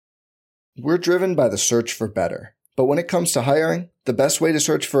We're driven by the search for better. But when it comes to hiring, the best way to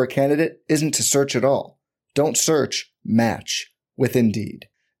search for a candidate isn't to search at all. Don't search, match with Indeed.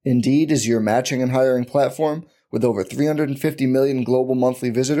 Indeed is your matching and hiring platform with over 350 million global monthly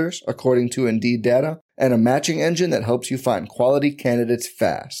visitors, according to Indeed data, and a matching engine that helps you find quality candidates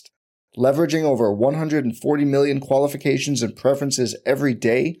fast. Leveraging over 140 million qualifications and preferences every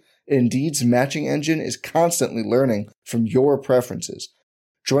day, Indeed's matching engine is constantly learning from your preferences.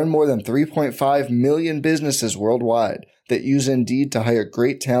 Join more than 3.5 million businesses worldwide that use Indeed to hire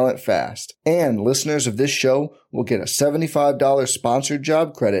great talent fast. And listeners of this show will get a $75 sponsored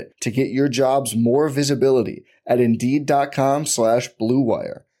job credit to get your jobs more visibility at Indeed.com/Blue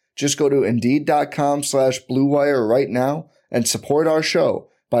Wire. Just go to Indeed.com/Blue Wire right now and support our show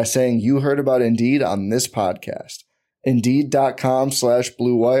by saying you heard about Indeed on this podcast.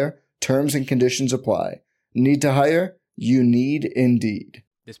 Indeed.com/Blue Wire. Terms and conditions apply. Need to hire? You need Indeed.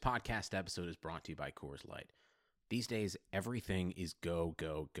 This podcast episode is brought to you by Coors Light. These days, everything is go,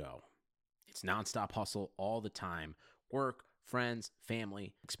 go, go. It's nonstop hustle all the time. Work, friends,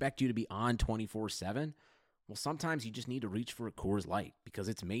 family, expect you to be on 24/7. Well, sometimes you just need to reach for a Coors Light because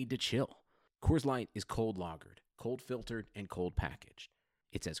it's made to chill. Coors Light is cold lagered, cold filtered, and cold packaged.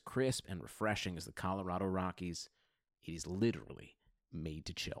 It's as crisp and refreshing as the Colorado Rockies. It is literally made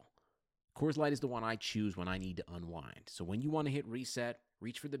to chill. Coors Light is the one I choose when I need to unwind. So when you want to hit reset,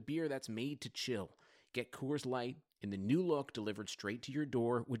 reach for the beer that's made to chill. Get Coors Light in the new look delivered straight to your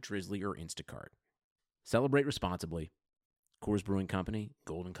door with Drizzly or Instacart. Celebrate responsibly. Coors Brewing Company,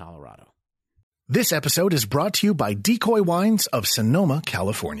 Golden, Colorado. This episode is brought to you by Decoy Wines of Sonoma,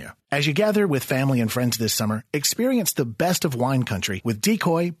 California. As you gather with family and friends this summer, experience the best of wine country with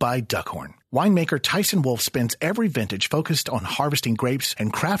Decoy by Duckhorn. Winemaker Tyson Wolf spends every vintage focused on harvesting grapes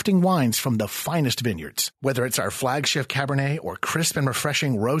and crafting wines from the finest vineyards. Whether it's our flagship Cabernet or crisp and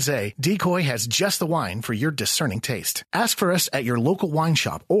refreshing Rosé, Decoy has just the wine for your discerning taste. Ask for us at your local wine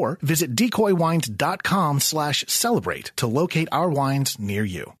shop or visit decoywines.com/celebrate to locate our wines near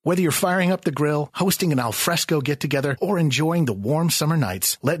you. Whether you're firing up the grill, hosting an alfresco get-together, or enjoying the warm summer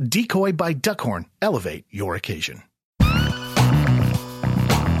nights, let Decoy by Duckhorn elevate your occasion.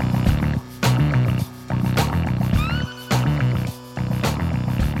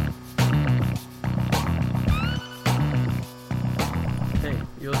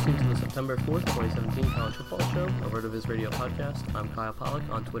 You're listening to the September 4th, 2017 College Football Show, a Word of His Radio podcast. I'm Kyle Pollack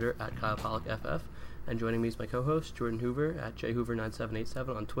on Twitter at KylePollackFF, and joining me is my co-host, Jordan Hoover at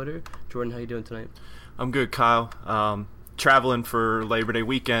JHoover9787 on Twitter. Jordan, how you doing tonight? I'm good, Kyle. Traveling for Labor Day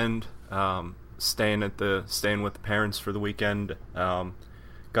weekend, staying with the parents for the weekend.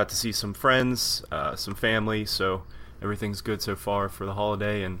 Got to see some friends, some family, so everything's good so far for the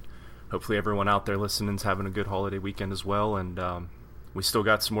holiday, and hopefully everyone out there listening is having a good holiday weekend as well. And we still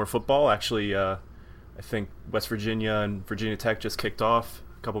got some more football. Actually, I think West Virginia and Virginia Tech just kicked off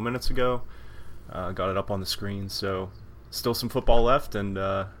a couple minutes ago. Got it up on the screen, so still some football left, and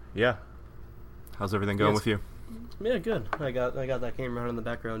yeah. How's everything going with you? Yeah, good. I got that game running in the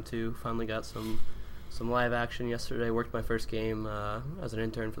background too. Finally got some live action yesterday. Worked my first game as an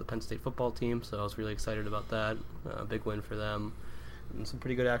intern for the Penn State football team, so I was really excited about that. Big win for them. And some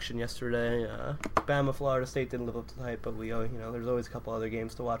pretty good action yesterday. Bama, Florida State didn't live up to the hype, but we, there's always a couple other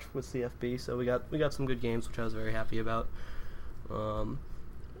games to watch with CFB. So we got some good games, which I was very happy about.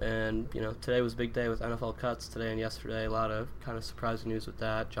 And today was a big day with NFL cuts today and yesterday. A lot of kind of surprising news with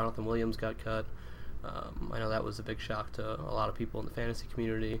that. Jonathan Williams got cut. I know that was a big shock to a lot of people in the fantasy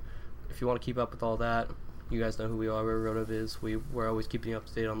community. If you want to keep up with all that, you guys know who we are. We're RotoViz. We're always keeping you up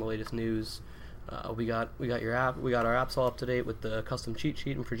to date on the latest news. We got your app. We got our apps all up to date with the custom cheat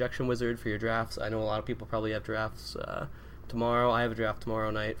sheet and projection wizard for your drafts. I know a lot of people probably have drafts tomorrow. I have a draft tomorrow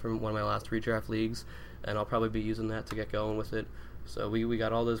night from one of my last redraft leagues, and I'll probably be using that to get going with it. So we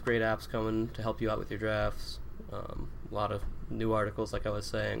got all those great apps coming to help you out with your drafts. A lot of new articles, like I was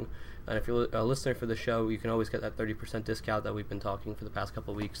saying. And if you're a listener for the show, you can always get that 30% discount that we've been talking for the past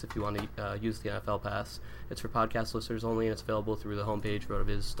couple of weeks if you want to use the NFL Pass. It's for podcast listeners only, and it's available through the homepage,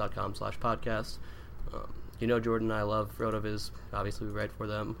 rotoviz.com/podcast. Jordan and I love RotoViz. Obviously, we write for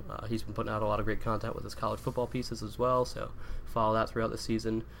them. He's been putting out a lot of great content with his college football pieces as well, so follow that throughout the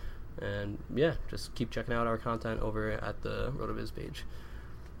season. And, yeah, just keep checking out our content over at the RotoViz page.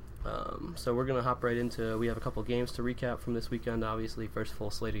 So we're going to hop right into, we have a couple games to recap from this weekend, obviously, first full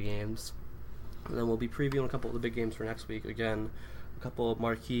slate of games. And then we'll be previewing a couple of the big games for next week. Again, a couple of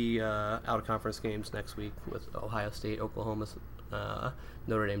marquee out-of-conference games next week with Ohio State, Oklahoma,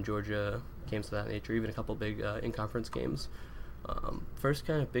 Notre Dame, Georgia, games of that nature, even a couple big in-conference games. First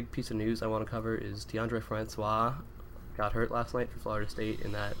kind of big piece of news I want to cover is DeAndre Francois got hurt last night for Florida State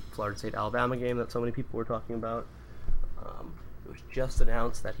in that Florida State-Alabama game that so many people were talking about. It was just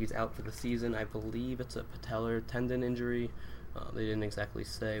announced that he's out for the season. I believe it's a patellar tendon injury. They didn't exactly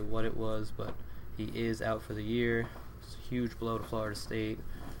say what it was, but he is out for the year. It's a huge blow to Florida State.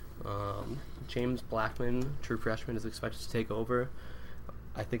 James Blackman, true freshman, is expected to take over.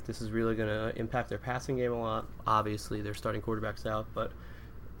 I think this is really going to impact their passing game a lot. Obviously, their starting quarterback's out, but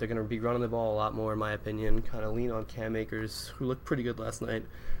they're going to be running the ball a lot more, in my opinion. Kind of lean on Cam Akers, who looked pretty good last night.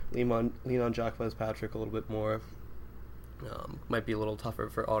 Lean on Jacques Patrick a little bit more. Might be a little tougher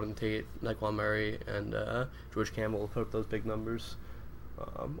for Auden Tate, Nyquan Murray, and George Campbell to put up those big numbers.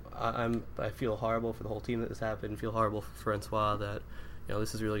 I feel horrible for the whole team that this happened. Feel horrible for Francois that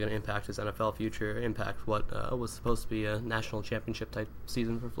this is really going to impact his NFL future, impact what was supposed to be a national championship type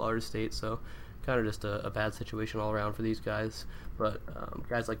season for Florida State. So kind of just a bad situation all around for these guys. But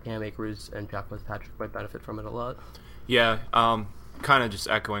guys like Cam Akers and Jacques Patrick might benefit from it a lot. Yeah, kind of just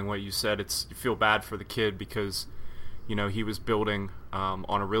echoing what you said. You feel bad for the kid because he was building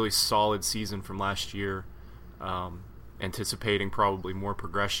on a really solid season from last year, anticipating probably more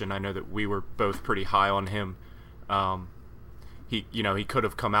progression. I know that we were both pretty high on him. He could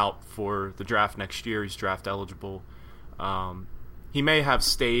have come out for the draft next year. He's draft eligible. He may have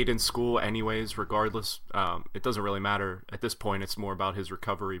stayed in school anyways, regardless. It doesn't really matter at this point. It's more about his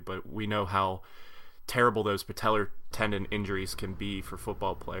recovery, but we know how terrible those patellar tendon injuries can be for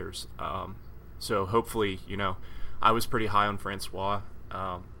football players. So hopefully, I was pretty high on Francois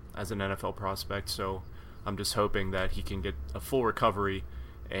as an NFL prospect, so I'm just hoping that he can get a full recovery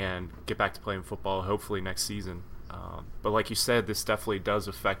and get back to playing football hopefully next season. But like you said, this definitely does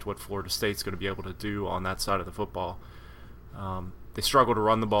affect what Florida State's going to be able to do on that side of the football. They struggle to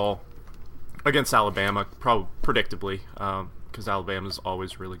run the ball against Alabama, probably predictably, because Alabama's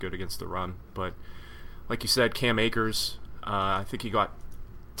always really good against the run. But like you said, Cam Akers, I think he got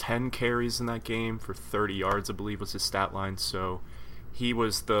 10 carries in that game for 30 yards, I believe was his stat line. So he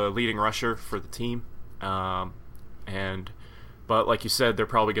was the leading rusher for the team. But like you said, they're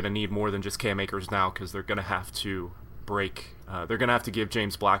probably going to need more than just Cam Akers now because they're going to have to they're going to have to give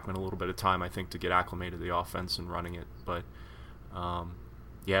James Blackman a little bit of time, I think, to get acclimated to the offense and running it. But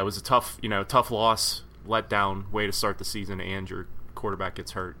it was a tough loss, letdown way to start the season, and your quarterback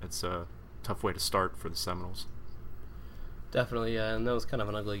gets hurt. It's a tough way to start for the Seminoles. Definitely, yeah, and that was kind of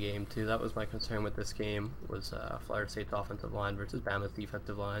an ugly game too. That was my concern with this game, was Florida State's offensive line versus Bama's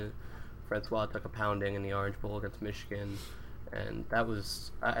defensive line. Francois took a pounding in the Orange Bowl against Michigan, and that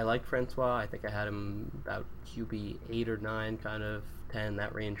was, I liked Francois. I think I had him about QB 8 or 9, kind of 10,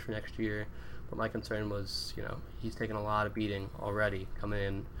 that range for next year. But my concern was, he's taken a lot of beating already coming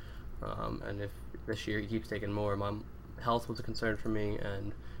in, and if this year he keeps taking more, my health was a concern for me,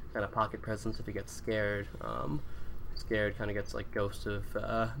 and kind of pocket presence if he gets scared. Scared kind of gets like Ghost of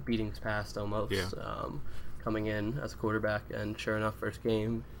beatings past almost, coming in as a quarterback, and sure enough, first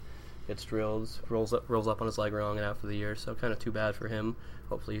game gets drilled, rolls up on his leg wrong and out for the year. So kind of too bad for him.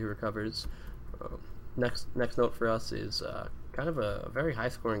 Hopefully he recovers. Next note for us is kind of a very high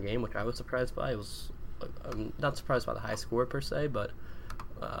scoring game, which I was surprised by. I'm not surprised by the high score per se, but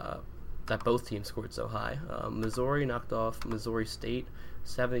that both teams scored so high. Missouri knocked off Missouri State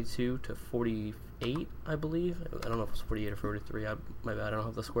 72-48, I believe. I don't know if it was 48 or 43. My bad. I don't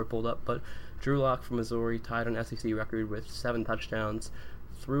have the score pulled up. But Drew Lock from Missouri tied an SEC record with 7 touchdowns,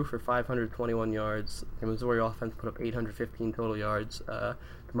 threw for 521 yards. The Missouri offense put up 815 total yards.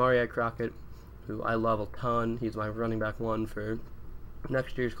 Damari Crockett, who I love a ton, he's my running back 1 for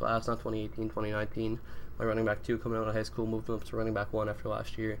next year's class, not 2018, 2019. My running back 2 coming out of high school, moved him up to running back 1 after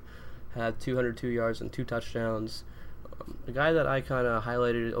last year. Had 202 yards and 2 touchdowns. A guy that I kind of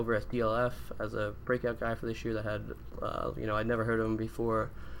highlighted over at DLF as a breakout guy for this year that had, I'd never heard of him before.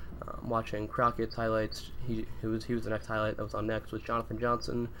 Watching Crockett's highlights, he was the next highlight that was on next, was Jonathan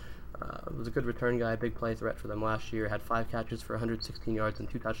Johnson. Was a good return guy, big play threat for them last year. Had 5 catches for 116 yards and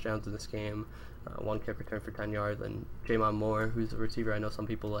 2 touchdowns in this game. 1 kick return for 10 yards. And Jamon Moore, who's a receiver I know some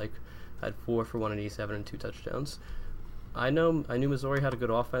people like, had 4 for 187 and 2 touchdowns. I knew Missouri had a good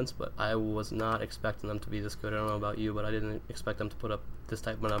offense, but I was not expecting them to be this good. I don't know about you, but I didn't expect them to put up this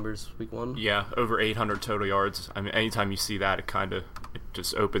type of numbers week 1. Yeah, over 800 total yards. I mean, anytime you see that, it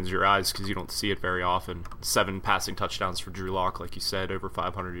just opens your eyes because you don't see it very often. 7 passing touchdowns for Drew Lock, like you said, over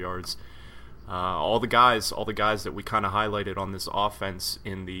 500 yards. All the guys that we kind of highlighted on this offense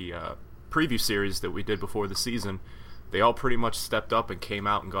in the preview series that we did before the season, they all pretty much stepped up and came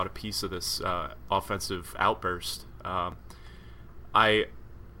out and got a piece of this offensive outburst. I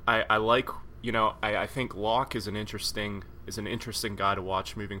like, I think Locke is an interesting guy to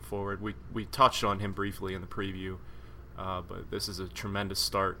watch moving forward. We touched on him briefly in the preview. but this is a tremendous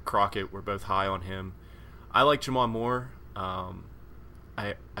start. Crockett, we're both high on him. I like Jamon Moore.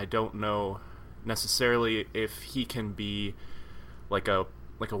 I don't know necessarily if he can be like a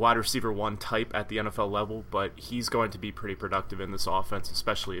wide receiver one type at the NFL level, but he's going to be pretty productive in this offense,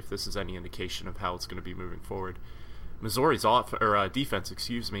 especially if this is any indication of how it's going to be moving forward. Missouri's defense,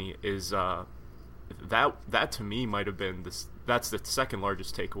 is that to me might have been this. That's the second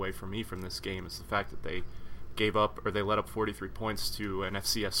largest takeaway for me from this game, is the fact that they let up 43 points to an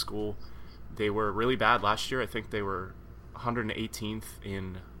FCS school. They were really bad last year. I think they were 118th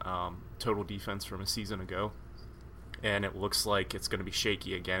in total defense from a season ago, and it looks like it's going to be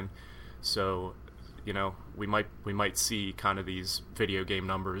shaky again. So, we might see kind of these video game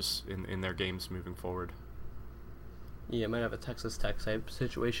numbers in their games moving forward. Yeah, might have a Texas Tech type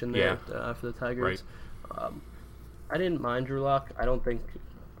situation there for the Tigers. Right. I didn't mind Drew Lock. I don't think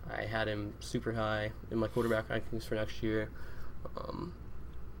I had him super high in my quarterback rankings for next year.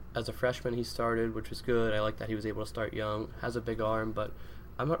 As a freshman, he started, which was good. I like that he was able to start young. Has a big arm, but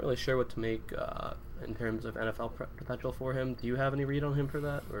I'm not really sure what to make in terms of NFL potential for him. Do you have any read on him for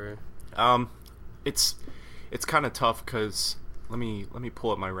that, or? It's kind of tough because let me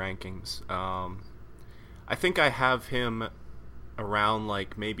pull up my rankings. I think I have him around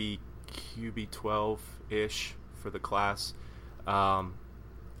like maybe QB 12-ish for the class. I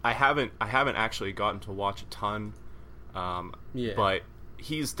haven't actually gotten to watch a ton, but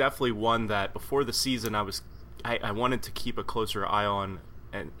he's definitely one that before the season I wanted to keep a closer eye on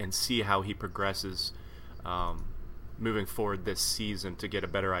and see how he progresses moving forward this season to get a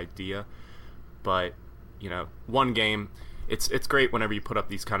better idea. But one game, it's great whenever you put up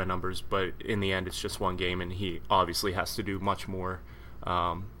these kind of numbers, but in the end it's just one game, and he obviously has to do much more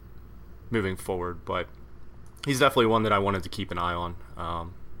moving forward. But he's definitely one that I wanted to keep an eye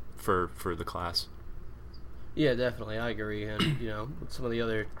on for the class. Yeah, definitely. I agree. And, with some of the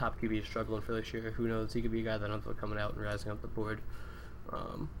other top QBs struggling for this year, who knows? He could be a guy that ends up coming out and rising up the board.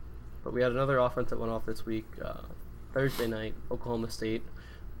 But we had another offense that went off this week. Thursday night, Oklahoma State,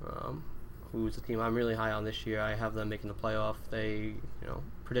 who's a team I'm really high on this year. I have them making the playoff. They,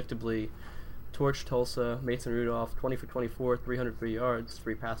 predictably torched Tulsa. Mason Rudolph, 20 for 24, 303 yards,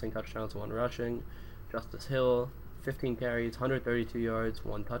 3 passing touchdowns, 1 rushing. Justice Hill, 15 carries, 132 yards,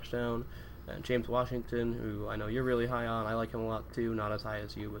 1 touchdown. And James Washington, who I know you're really high on. I like him a lot too. Not as high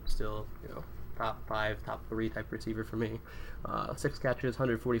as you, but still, top 5, top 3 type receiver for me. 6 catches,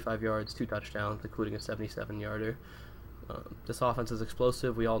 145 yards, 2 touchdowns, including a 77-yarder. This offense is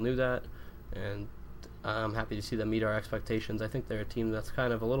explosive. We all knew that, and I'm happy to see them meet our expectations. I think they're a team that's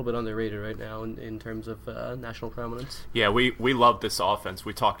kind of a little bit underrated right now in terms of national prominence. Yeah, we love this offense.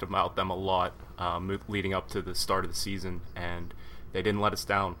 We talked about them a lot leading up to the start of the season, and they didn't let us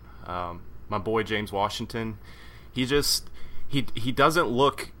down. My boy James Washington, he doesn't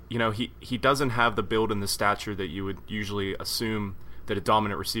look, he doesn't have the build and the stature that you would usually assume that a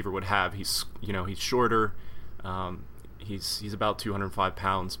dominant receiver would have. He's shorter, he's about 205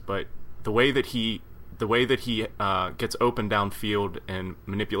 pounds, but the way that he gets open downfield and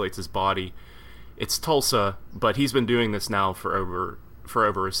manipulates his body, it's Tulsa, but he's been doing this now for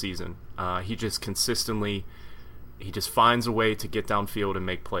over a season. He just consistently. He just finds a way to get downfield and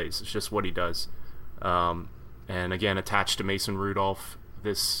make plays. It's just what he does. And again, attached to Mason Rudolph,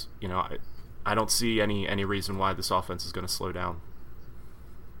 this, I don't see any reason why this offense is going to slow down.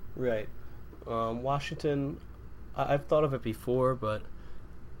 Right. Washington, I've thought of it before, but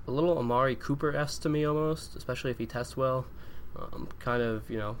a little Amari Cooper-esque to me almost, especially if he tests well. Kind of,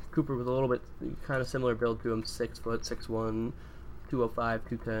 Cooper with a little bit kind of similar build to him, 6 foot, 6'1", 205,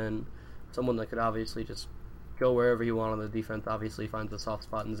 210. Someone that could obviously just go wherever you want on the defense. Obviously finds a soft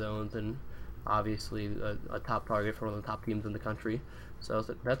spot in zones, and obviously a top target for one of the top teams in the country. So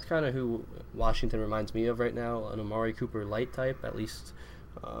that's kind of who Washington reminds me of right now, an Amari Cooper light type, at least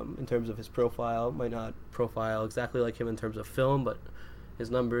in terms of his profile. Might not profile exactly like him in terms of film, but his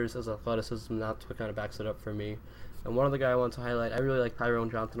numbers, his athleticism, that's what kind of backs it up for me. And one other guy I want to highlight, I really like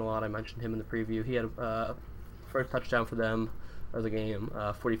Tyrone Johnson a lot. I mentioned him in the preview. He had first touchdown for them of the game,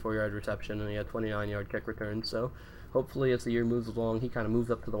 44-yard reception, and he had 29-yard kick return. So hopefully as the year moves along, he kind of moves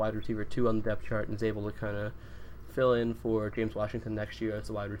up to the wide receiver 2 on the depth chart and is able to kind of fill in for James Washington next year as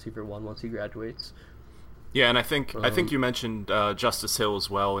the wide receiver 1 once he graduates. Yeah, and I think you mentioned Justice Hill as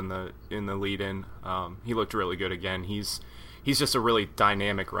well in the lead-in. He looked really good again. He's just a really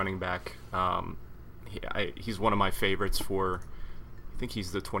dynamic running back. He's one of my favorites for, I think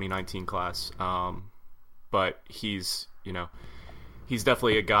he's the 2019 class. But he's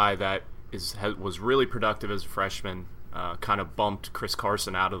definitely a guy that was really productive as a freshman. Kind of bumped Chris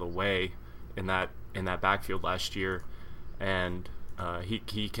Carson out of the way in that backfield last year. and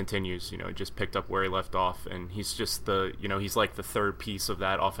he continues, just picked up where he left off, and he's just he's like the third piece of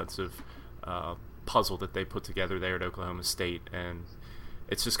that offensive puzzle that they put together there at Oklahoma State, and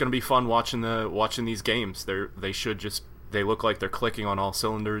it's just going to be fun watching these games. They look like they're clicking on all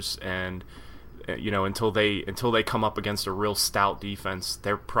cylinders, and until they come up against a real stout defense,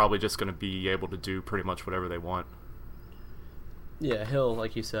 they're probably just going to be able to do pretty much whatever they want. Yeah, Hill,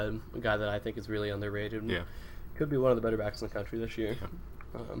 like you said, a guy that I think is really underrated. Yeah. Could be one of the better backs in the country this year.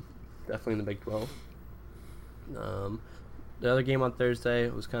 Yeah. Definitely in the Big 12. The other game on Thursday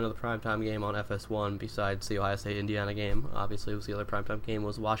was kind of the primetime game on FS1 besides the Ohio State-Indiana game. Obviously, it was the other primetime game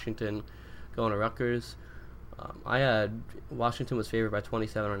was Washington going to Rutgers. I had Washington was favored by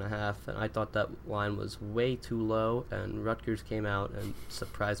 27.5, and I thought that line was way too low, and Rutgers came out and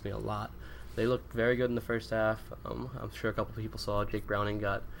surprised me a lot. They looked very good in the first half. I'm sure a couple of people saw Jake Browning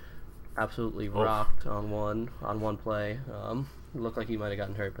got absolutely rocked on one play. It looked like he might have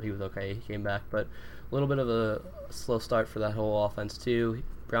gotten hurt, but he was okay. He came back, but a little bit of a slow start for that whole offense too.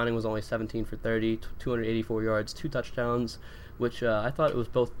 Browning was only 17 for 30, 284 yards, 2 touchdowns, which I thought it was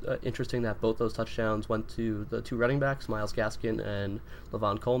both interesting that both those touchdowns went to the 2 running backs, Myles Gaskin and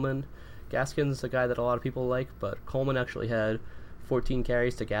Levon Coleman. Gaskin's a guy that a lot of people like, but Coleman actually had 14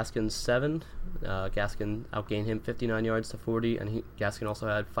 carries to Gaskin's 7. Gaskin outgained him 59 yards to 40, and Gaskin also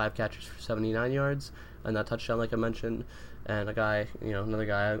had 5 catches for 79 yards, and that touchdown, like I mentioned. And another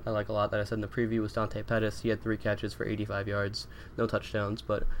guy I like a lot that I said in the preview was Dante Pettis. He had 3 catches for 85 yards, no touchdowns,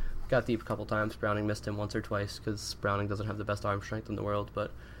 but got deep a couple times. Browning missed him once or twice because Browning doesn't have the best arm strength in the world,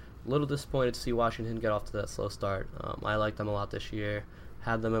 but a little disappointed to see Washington get off to that slow start. I like them a lot this year.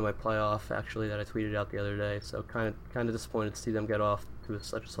 Had them in my playoff, actually, that I tweeted out the other day, so kind of disappointed to see them get off to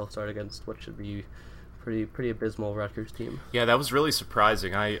such a slow start against what should be pretty abysmal Rutgers team. Yeah, that was really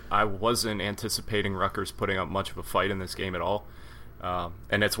surprising. I wasn't anticipating Rutgers putting up much of a fight in this game at all.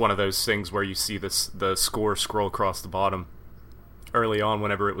 And it's one of those things where you see the score scroll across the bottom early on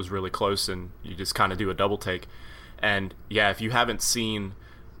whenever it was really close, and you just kind of do a double take. And yeah, if you haven't seen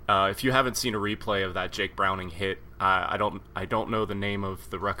a replay of that Jake Browning hit, I don't know the name of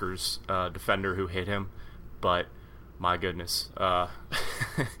the Rutgers defender who hit him, but my goodness,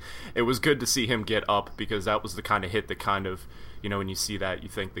 it was good to see him get up, because that was the kind of hit that kind of, when you see that, you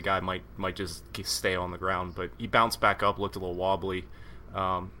think the guy might just stay on the ground, but he bounced back up, looked a little wobbly,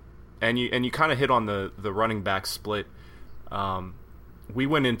 and you kind of hit on the running back split. We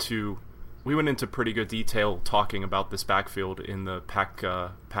went into pretty good detail talking about this backfield in the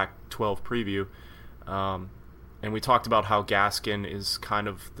Pac-12 preview. And we talked about how Gaskin is kind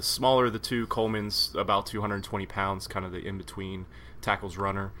of the smaller of the two. Coleman's about 220 pounds, kind of the in-between tackles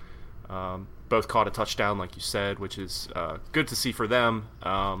runner. Both caught a touchdown, like you said, which is good to see for them.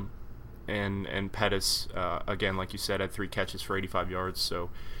 And Pettis, again, like you said, had 3 catches for 85 yards.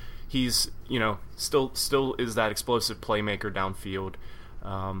 So he's, still is that explosive playmaker downfield.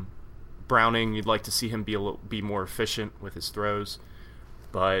 Browning, you'd like to see him be more efficient with his throws.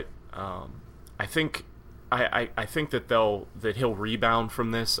 But I think that he'll rebound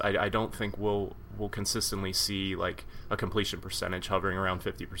from this. I don't think we'll consistently see like a completion percentage hovering around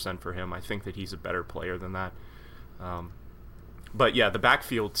 50% for him. I think that he's a better player than that. But yeah, the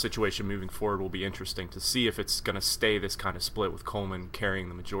backfield situation moving forward will be interesting to see if it's going to stay this kind of split with Coleman carrying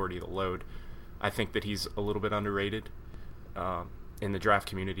the majority of the load. I think that he's a little bit underrated in the draft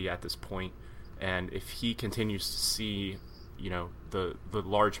community at this point, and if he continues to see the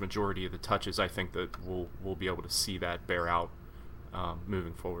large majority of the touches, I think that we'll be able to see that bear out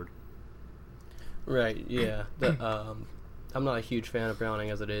moving forward. Right, yeah. I'm not a huge fan of Browning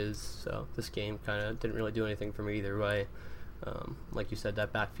as it is, so this game kind of didn't really do anything for me either way. Like you said,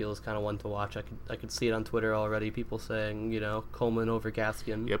 that backfield is kind of one to watch. I could see it on Twitter already, people saying, Coleman over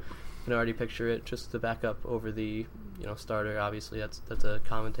Gaskin. Yep. I can already picture it, just the backup over the starter. Obviously, that's a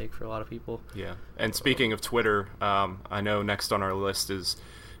common take for a lot of people. Yeah. And speaking of Twitter, I know next on our list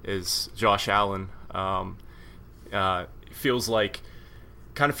is Josh Allen. Feels like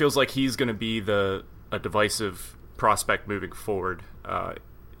he's going to be a divisive prospect moving forward.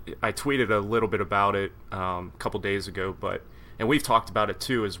 I tweeted a little bit about it a couple days ago, and we've talked about it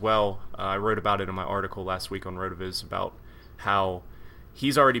too as well. I wrote about it in my article last week on RotoViz about how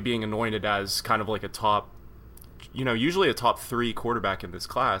he's already being anointed as kind of like a top, usually a top 3 quarterback in this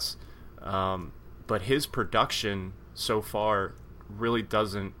class. But his production so far really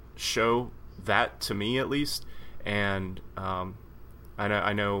doesn't show that, to me at least. And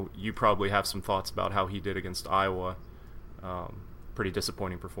I know you probably have some thoughts about how he did against Iowa. Pretty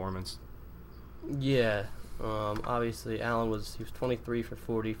disappointing performance. Yeah. Obviously, Allen was 23 for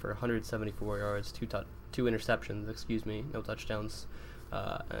 40 for 174 yards, 2 interceptions, no touchdowns,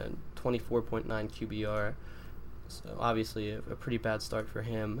 and 24.9 QBR. So obviously a pretty bad start for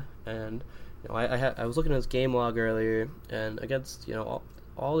him. And I was looking at his game log earlier, and against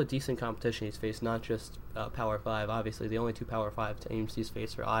all the decent competition he's faced, not just Power 5. Obviously, the only 2 Power 5 teams he's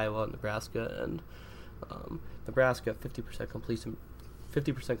faced are Iowa and Nebraska. And Nebraska 50%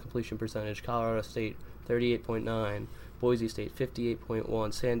 completion percentage, Colorado State 38.9, Boise State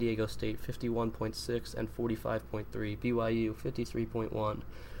 58.1, San Diego State 51.6 and 45.3, BYU 53.1.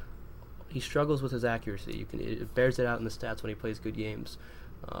 He struggles with his accuracy. It bears it out in the stats when he plays good games.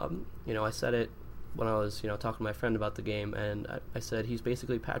 I said it when I was talking to my friend about the game, and I said he's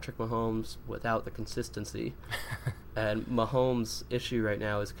basically Patrick Mahomes without the consistency. And Mahomes' issue right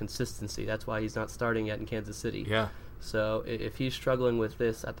now is consistency. That's why he's not starting yet in Kansas City. Yeah. So if he's struggling with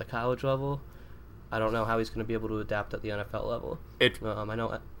this at the college level, I don't know how he's going to be able to adapt at the NFL level. I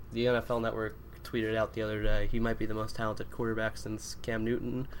know the NFL Network tweeted out the other day he might be the most talented quarterback since Cam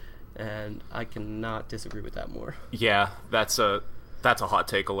Newton, and I cannot disagree with that more. Yeah, that's a hot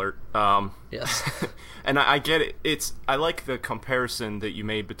take alert. Yes. And I get it. I like the comparison that you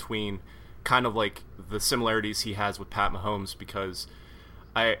made between kind of like the similarities he has with Pat Mahomes, because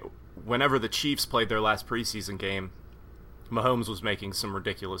whenever the Chiefs played their last preseason game, Mahomes was making some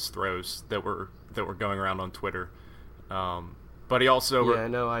ridiculous throws that were going around on Twitter. But he also... Yeah, I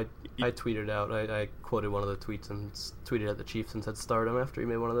know. I tweeted out. I quoted one of the tweets and tweeted at the Chiefs and said start him after he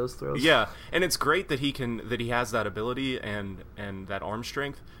made one of those throws. Yeah, and it's great that he has that ability and that arm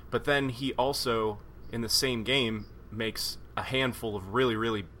strength. But then he also, in the same game, makes a handful of really,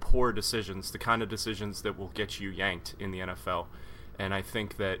 really poor decisions, the kind of decisions that will get you yanked in the NFL. And I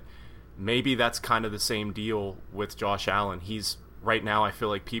think that maybe that's kind of the same deal with Josh Allen. He's right now, I feel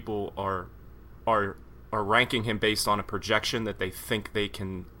like people are ranking him based on a projection that they think they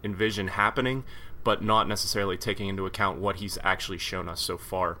can envision happening, but not necessarily taking into account what he's actually shown us so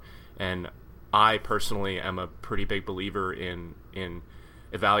far. And I personally am a pretty big believer in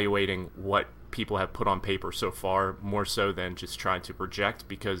evaluating what people have put on paper so far, more so than just trying to project,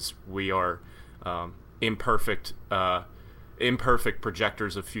 because we are imperfect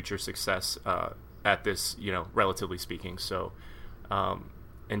projectors of future success at this, relatively speaking. So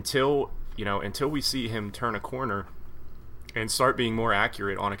until we see him turn a corner and start being more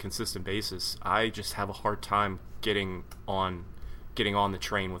accurate on a consistent basis, I just have a hard time getting on the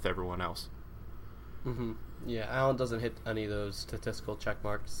train with everyone else. Mm-hmm. Yeah, Allen doesn't hit any of those statistical check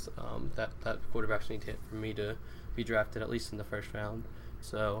marks that quarterbacks need to hit for me to be drafted, at least in the first round.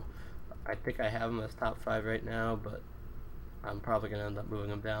 So I think I have him as top 5 right now, but I'm probably going to end up moving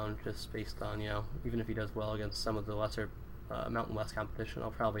him down just based on, even if he does well against some of the lesser Mountain West competition,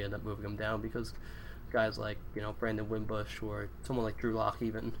 I'll probably end up moving him down because guys like, Brandon Wimbush or someone like Drew Lock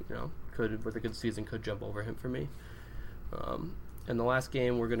even, could, with a good season, could jump over him for me. And the last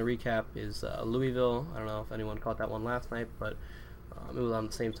game we're going to recap is Louisville. I don't know if anyone caught that one last night, but it was on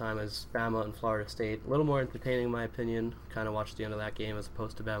the same time as Bama and Florida State. A little more entertaining, in my opinion. Kind of watched the end of that game as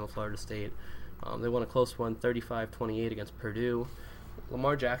opposed to Bama, Florida State. They won a close one, 35-28 against Purdue.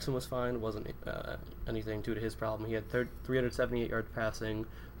 Lamar Jackson was fine. It wasn't anything due to his problem. He had 378 yards passing,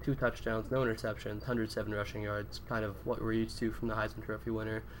 2 touchdowns, no interceptions, 107 rushing yards, kind of what we're used to from the Heisman Trophy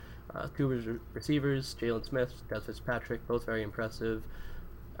winner. 2 receivers, Jalen Smith, Des Fitzpatrick, both very impressive.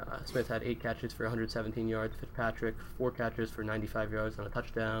 Smith had 8 catches for 117 yards. Fitzpatrick, 4 catches for 95 yards and a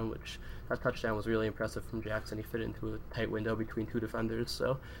touchdown, which that touchdown was really impressive from Jackson. He fit into a tight window between 2 defenders.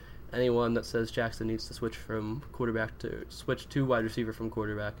 So anyone that says Jackson needs to switch to wide receiver from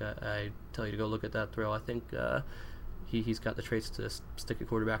quarterback, I tell you to go look at that throw. I think he's got the traits to stick a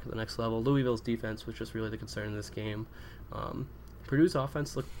quarterback at the next level. Louisville's defense was just really the concern in this game. Purdue's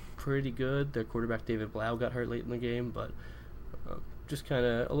offense looked pretty good. Their quarterback David Blau got hurt late in the game, but just kind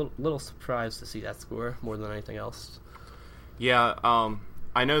of a little surprised to see that score more than anything else. Yeah,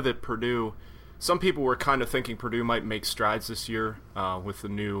 I know that Purdue, some people were kind of thinking Purdue might make strides this year with the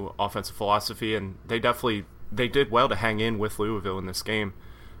new offensive philosophy, and they did well to hang in with Louisville in this game.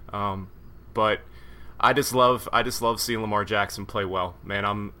 But I just love seeing Lamar Jackson play well, man.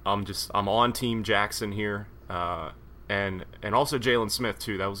 I'm on Team Jackson here. And also Jalen Smith,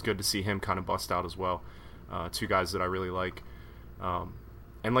 too. That was good to see him kind of bust out as well. 2 guys that I really like.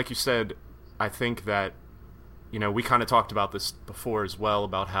 And like you said, I think that, we kind of talked about this before as well,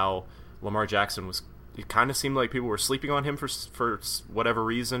 about how Lamar Jackson it kind of seemed like people were sleeping on him for whatever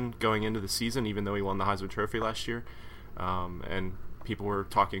reason going into the season, even though he won the Heisman Trophy last year. And people were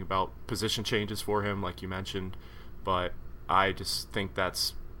talking about position changes for him, like you mentioned. But I just think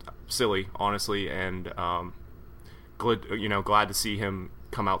that's silly, honestly, and glad to see him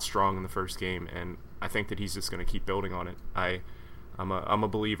come out strong in the first game, and I think that he's just going to keep building on it. I'm a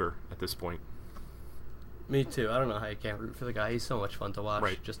believer at this point. Me too. I don't know how you can't root for the guy. He's so much fun to watch.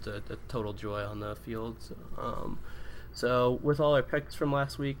 Right. Just a total joy on the field. So with all our picks from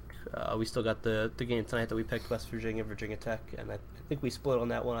last week, we still got the game tonight that we picked, West Virginia, Virginia Tech, and I think we split on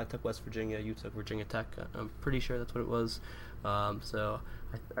that one. I took West Virginia, you took Virginia Tech. I'm pretty sure that's what it was. So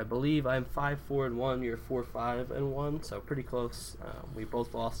I believe I'm 5-4-1. You're 4-5-1. So pretty close. We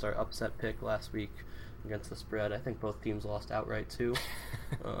both lost our upset pick last week against the spread. I think both teams lost outright too.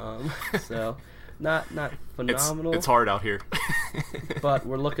 So not phenomenal. It's hard out here. But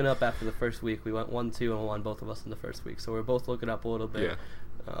we're looking up after the first week. We went 1-2-1, both of us in the first week. So we're both looking up a little bit.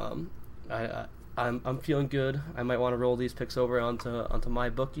 Yeah. I'm feeling good. I might want to roll these picks over onto my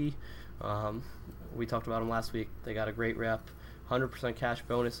bookie. We talked about them last week. They got a great rep, 100% cash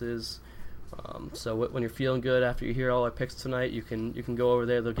bonuses. So when you're feeling good after you hear all our picks tonight, you can go over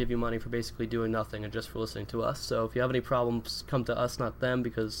there. They'll give you money for basically doing nothing and just for listening to us. So if you have any problems, come to us, not them,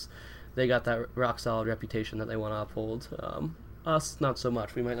 because they got that rock solid reputation that they want to uphold. Us, not so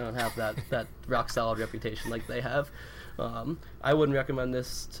much. We might not have that rock solid reputation like they have. I wouldn't recommend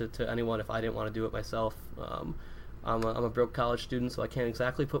this to anyone if I didn't want to do it myself. I'm a broke college student, so I can't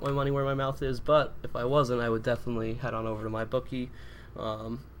exactly put my money where my mouth is, but if I wasn't, I would definitely head on over to my bookie.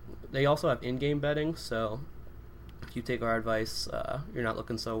 They also have in-game betting, so if you take our advice, you're not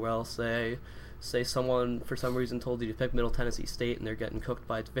looking so well. Say someone for some reason told you to pick Middle Tennessee State and they're getting cooked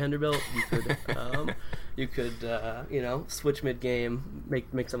by Vanderbilt, you could switch mid-game,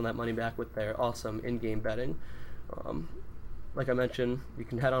 make some of that money back with their awesome in-game betting. Like I mentioned, you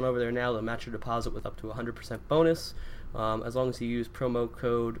can head on over there now. They'll match your deposit with up to 100% bonus, as long as you use promo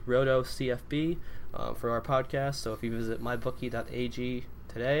code ROTOCFB for our podcast. So if you visit mybookie.ag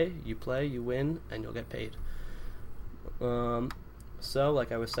today, you play, you win, and you'll get paid. So,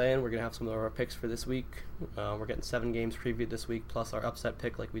 like I was saying, we're going to have some of our picks for this week. We're getting 7 games previewed this week, plus our upset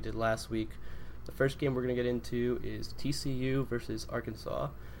pick like we did last week. The first game we're going to get into is TCU versus Arkansas.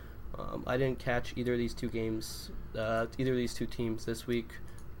 I didn't catch either of these two teams this week,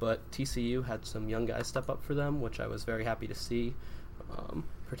 but TCU had some young guys step up for them, which I was very happy to see.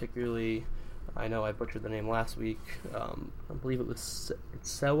 Particularly, I know I butchered the name last week. I believe it was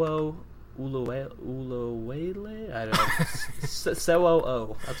Sewo Ulowele? I don't know. Sewo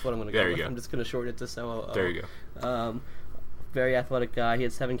O. That's what I'm going to go with. I'm just going to shorten it to Sewo O. There you go. Very athletic guy. He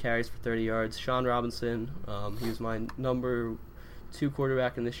had 7 carries for 30 yards. Sean Robinson, he was my number 2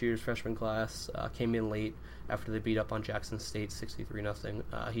 quarterback in this year's freshman class. Came in late after they beat up on Jackson State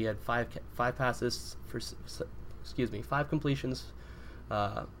 63-0. He had 5 passes for 5 completions,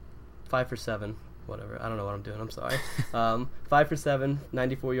 5 for 7. Whatever. I don't know what I'm doing. I'm sorry. 5 for 7,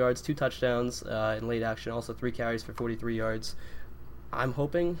 94 yards, 2 touchdowns in late action. Also 3 carries for 43 yards. I'm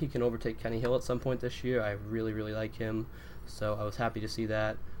hoping he can overtake Kenny Hill at some point this year. I really, really like him. So I was happy to see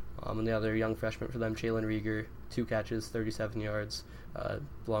that. And the other young freshman for them, Jalen Rieger, 2 catches, 37 yards,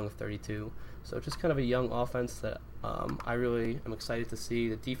 along with 32. So just kind of a young offense that I really am excited to see.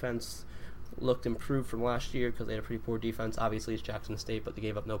 The defense looked improved from last year because they had a pretty poor defense. Obviously, it's Jackson State, but they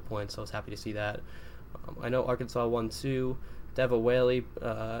gave up no points, so I was happy to see that. I know Arkansas won 2. Deva Whaley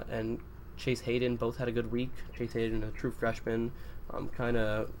and Chase Hayden both had a good week. Chase Hayden, a true freshman, kind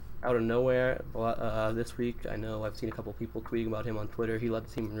of out of nowhere this week. I know I've seen a couple people tweeting about him on Twitter. He led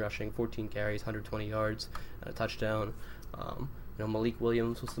the team in rushing, 14 carries, 120 yards, and a touchdown. Malik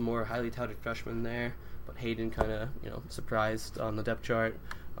Williams was the more highly touted freshman there, but Hayden kind of surprised on the depth chart.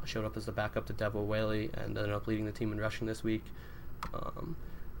 Showed up as the backup to Deva Whaley and ended up leading the team in rushing this week.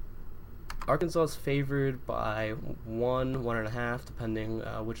 Arkansas is favored by 1.5, depending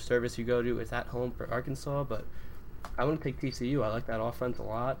which service you go to. It's at home for Arkansas, but I want to take TCU. I like that offense a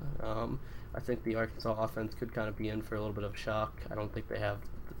lot. I think the Arkansas offense could kind of be in for a little bit of a shock. I don't think they have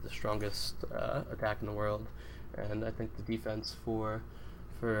the strongest attack in the world, and I think the defense for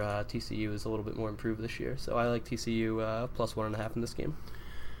TCU is a little bit more improved this year. So I like TCU plus 1.5 in this game.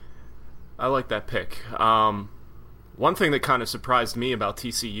 I like that pick. One thing that kind of surprised me about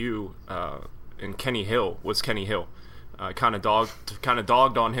TCU and Kenny Hill was Kenny Hill. Kind of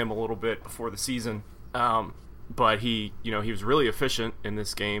dogged on him a little bit before the season, but he was really efficient in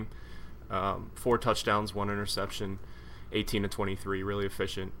this game. 4 touchdowns, 1 interception, 18-23, really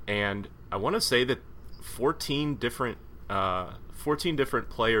efficient. And I want to say that 14 different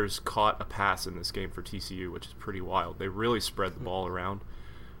players caught a pass in this game for TCU, which is pretty wild. They really spread the ball around.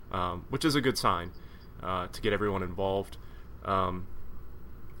 Which is a good sign to get everyone involved.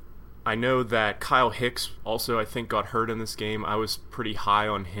 I know that Kyle Hicks also, I think, got hurt in this game. I was pretty high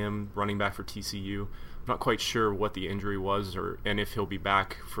on him running back for TCU. I'm not quite sure what the injury was and if he'll be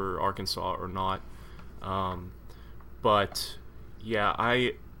back for Arkansas or not. But yeah,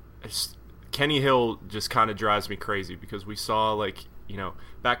 Kenny Hill just kind of drives me crazy because we saw, like,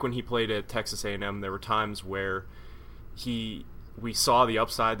 back when he played at Texas A&M, there were times where we saw the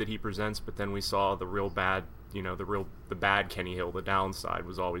upside that he presents, but then we saw the real bad, the bad Kenny Hill. The downside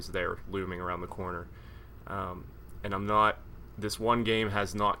was always there, looming around the corner. And this one game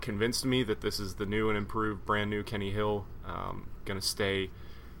has not convinced me that this is the new and improved, brand new Kenny Hill. Going to stay,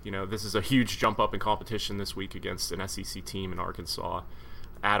 this is a huge jump up in competition this week against an SEC team in Arkansas.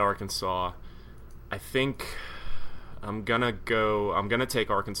 At Arkansas, I think I'm gonna take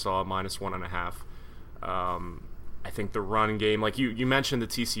Arkansas -1.5. I think the run game, like you mentioned, the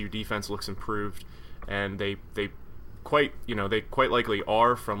TCU defense looks improved, and they quite likely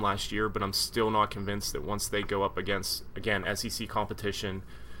are from last year, but I'm still not convinced that once they go up against, again, SEC competition,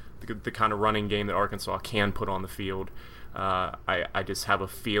 the kind of running game that Arkansas can put on the field, I just have a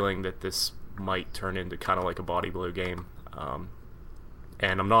feeling that this might turn into kind of like a body blow game.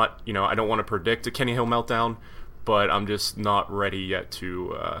 And I'm not, I don't want to predict a Kenny Hill meltdown, but I'm just not ready yet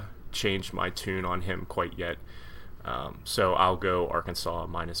to change my tune on him quite yet. So I'll go Arkansas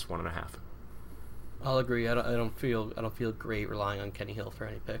 -1.5. I'll agree. I don't feel great relying on Kenny Hill for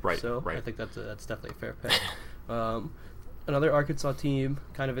any pick. Right. I think that's definitely a fair pick. Another Arkansas team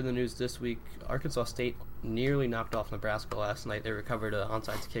kind of in the news this week. Arkansas State nearly knocked off Nebraska last night. They recovered an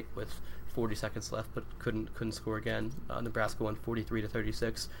onside kick with 40 seconds left, but couldn't score again. Nebraska won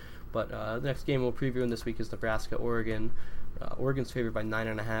 43-36. But the next game we'll preview in this week is Nebraska-Oregon. Oregon's favored by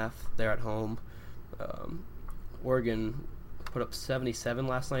 9.5. They're at home. Oregon put up 77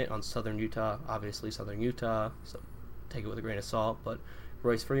 last night on Southern Utah. Obviously, Southern Utah, so take it with a grain of salt. But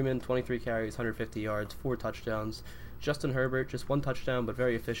Royce Freeman, 23 carries, 150 yards, 4 touchdowns. Justin Herbert, just 1 touchdown, but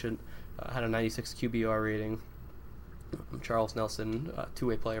very efficient. Had a 96 QBR rating. Charles Nelson,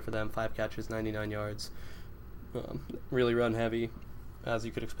 two-way player for them, 5 catches, 99 yards. Really run heavy, as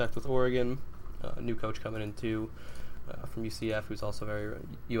you could expect with Oregon. New coach coming in too, from UCF, who's also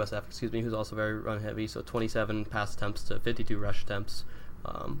who's also very run heavy. So 27 pass attempts to 52 rush attempts,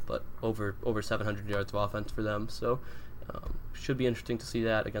 but over 700 yards of offense for them. So should be interesting to see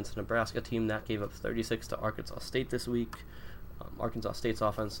that against a Nebraska team that gave up 36 to Arkansas State this week. Arkansas State's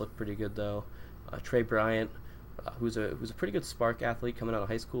offense looked pretty good though. Trey Bryant, who's a pretty good spark athlete coming out of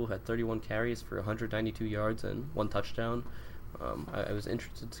high school, had 31 carries for 192 yards and 1 touchdown. I was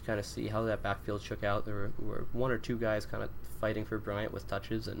interested to kind of see how that backfield shook out. There were 1 or 2 guys kind of fighting for Bryant with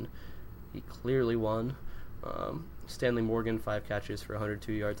touches, and he clearly won. Stanley Morgan, 5 catches for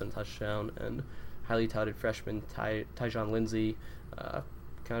 102 yards and a touchdown, and highly touted freshman Tyjon Lindsey,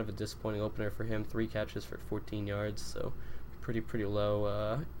 kind of a disappointing opener for him, 3 catches for 14 yards, so pretty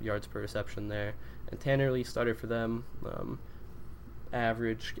low yards per reception there. And Tanner Lee started for them.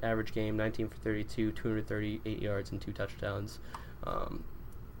 Average game, 19 for 32, 238 yards and 2 touchdowns.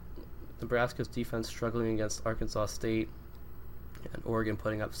 Nebraska's defense struggling against Arkansas State, and Oregon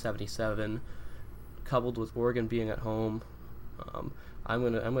putting up 77. Coupled with Oregon being at home, I'm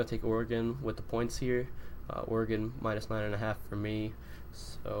gonna take Oregon with the points here. Oregon -9.5 for me.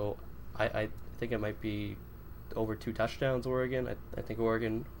 So I think it might be over 2 touchdowns. Oregon. I think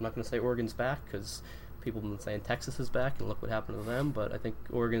Oregon. I'm not gonna say Oregon's back because people have been saying Texas is back, and look what happened to them. But I think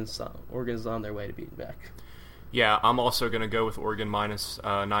Oregon's on their way to being back. Yeah, I'm also going to go with Oregon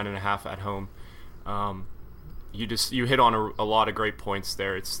 -9.5 at home. You hit on a lot of great points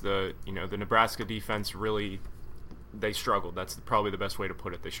there. It's the Nebraska defense really, they struggled. That's probably the best way to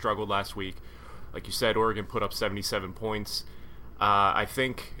put it. They struggled last week. Like you said, Oregon put up 77 points. I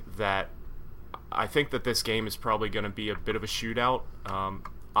think that this game is probably going to be a bit of a shootout.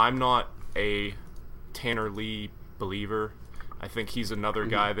 I'm not a Tanner Lee believer. I think he's another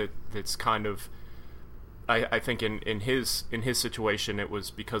guy that's kind of, I think in his situation it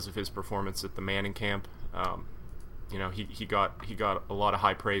was because of his performance at the Manning camp. He got a lot of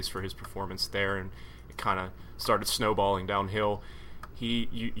high praise for his performance there, and it kind of started snowballing downhill.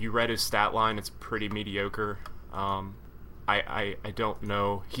 You read his stat line; it's pretty mediocre. I don't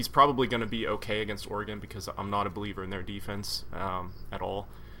know. He's probably going to be okay against Oregon because I'm not a believer in their defense at all.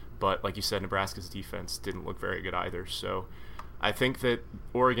 But like you said, Nebraska's defense didn't look very good either. So I think that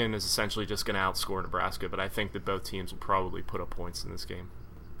Oregon is essentially just going to outscore Nebraska, but I think that both teams will probably put up points in this game.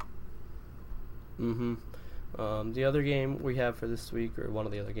 The other game we have for this week, or one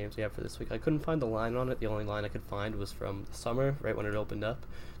of the other games we have for this week, I couldn't find the line on it. The only line I could find was from the summer, right when it opened up.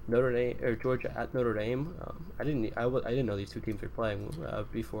 Georgia at Notre Dame. I didn't know these two teams were playing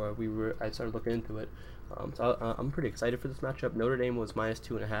before I started looking into it. So I'm pretty excited for this matchup. Notre Dame was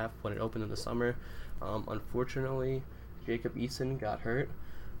 -2.5 when it opened in the summer. Unfortunately, Jacob Eason got hurt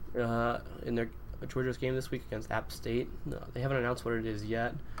in their Georgia's game this week against App State. No, they haven't announced what it is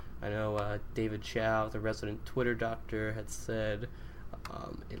yet. I know David Chow, the resident Twitter doctor, had said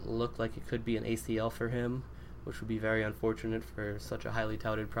it looked like it could be an ACL for him, which would be very unfortunate for such a highly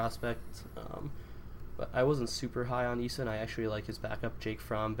touted prospect. But I wasn't super high on Eason. I actually like his backup, Jake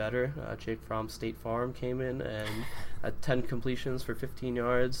Fromm, better. Jake Fromm, State Farm, came in and had 10 completions for 15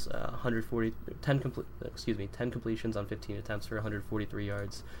 yards, 10 completions on 15 attempts for 143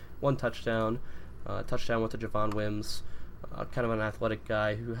 yards, 1 touchdown. Touchdown went to Javon Wims, kind of an athletic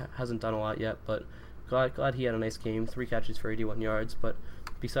guy who hasn't done a lot yet, but glad he had a nice game. 3 catches for 81 yards. But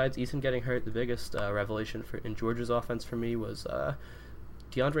besides Eason getting hurt, the biggest revelation in Georgia's offense for me was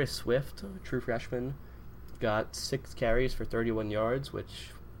DeAndre Swift, true freshman, got 6 carries for 31 yards, which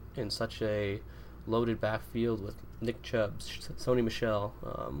in such a loaded backfield with Nick Chubb, Sony Michel,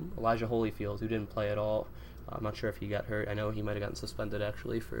 Elijah Holyfield, who didn't play at all. I'm not sure if he got hurt. I know he might have gotten suspended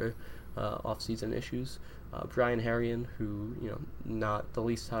actually for off-season issues. Brian Harrion, who not the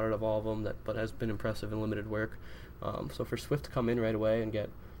least touted of all of them, but has been impressive in limited work. So for Swift to come in right away and get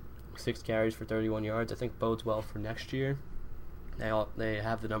 6 carries for 31 yards, I think bodes well for next year. They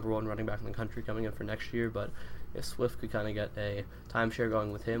have the number 1 running back in the country coming in for next year, but if Swift could kind of get a timeshare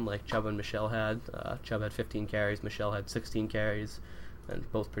going with him like Chubb and Michel had. Chubb had 15 carries, Michel had 16 carries, and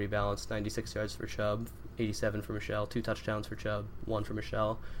both pretty balanced. 96 yards for Chubb, 87 for Michel, 2 touchdowns for Chubb, 1 for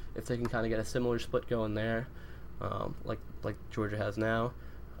Michel. If they can kind of get a similar split going there, like Georgia has now,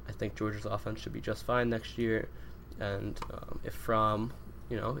 I think Georgia's offense should be just fine next year. And if Fromm,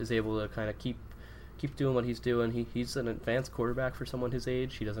 is able to kind of keep doing what he's doing, he's an advanced quarterback for someone his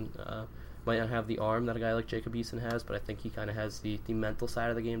age. He doesn't might not have the arm that a guy like Jacob Eason has, but I think he kind of has the mental side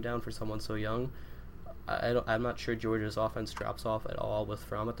of the game down for someone so young. I'm not sure Georgia's offense drops off at all with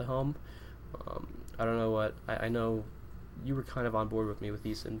Fromm at the helm. I don't know what I know. You were kind of on board with me with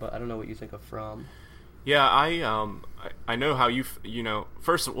Eason, but I don't know what you think of Fromm. Yeah, I know how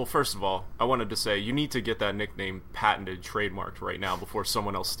first of all, I wanted to say you need to get that nickname patented, trademarked right now before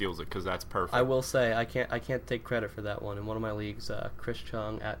someone else steals it, because that's perfect. I will say I can't take credit for that one. In one of my leagues, Chris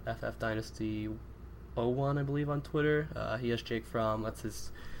Chung at FF Dynasty 01, I believe, on Twitter, he has Jake Fromm. That's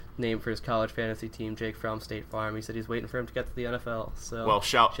his name for his college fantasy team, Jake Fromm State Farm. He said he's waiting for him to get to the NFL. So well,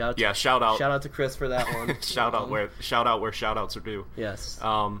 shout out to Chris for that one. shout out where shout outs are due. Yes.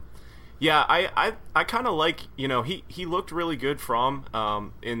 Yeah, I kind of like, he looked really good from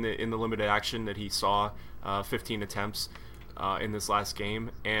in the limited action that he saw, 15 attempts in this last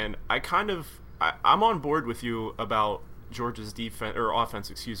game, and I'm on board with you about Georgia's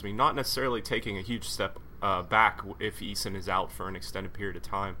offense, not necessarily taking a huge step back if Eason is out for an extended period of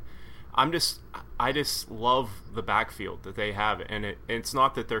time. I just love the backfield that they have, and it's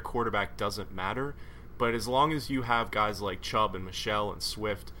not that their quarterback doesn't matter, but as long as you have guys like Chubb and Michel and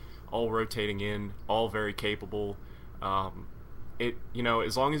Swift all rotating in, all very capable.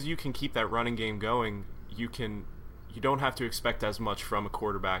 As long as you can keep that running game going, you don't have to expect as much from a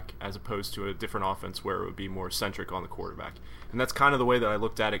quarterback as opposed to a different offense where it would be more centric on the quarterback. And that's kind of the way that I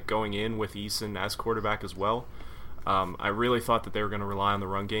looked at it going in with Eason as quarterback as well. I really thought that they were going to rely on the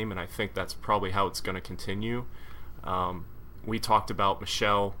run game, and I think that's probably how it's going to continue. We talked about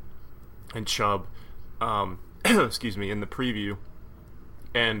Michel and Chubb, in the preview.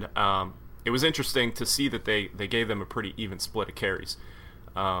 And it was interesting to see that they gave them a pretty even split of carries.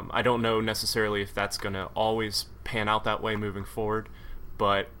 I don't know necessarily if that's going to always pan out that way moving forward,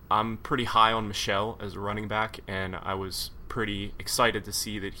 but I'm pretty high on Michel as a running back, and I was pretty excited to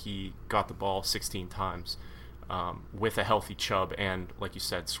see that he got the ball 16 times with a healthy Chubb and, like you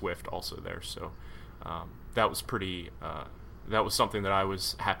said, Swift also there. So that was that was something that I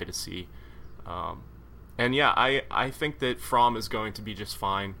was happy to see. And yeah, I think that Fromm is going to be just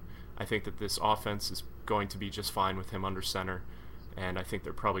fine. I think that this offense is going to be just fine with him under center, and I think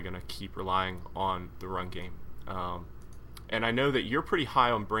they're probably going to keep relying on the run game. And I know that you're pretty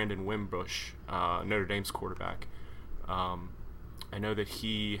high on Brandon Wimbush, Notre Dame's quarterback. I know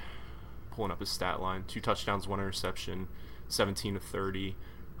that pulling up his stat line, 2 touchdowns, 1 interception, 17 of 30,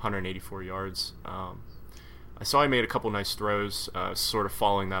 184 yards. I saw he made a couple nice throws, sort of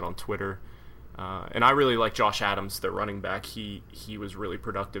following that on Twitter. And I really like Josh Adams, their running back. He was really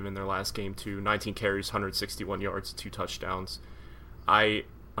productive in their last game too. 19 carries, 161 yards, 2 touchdowns.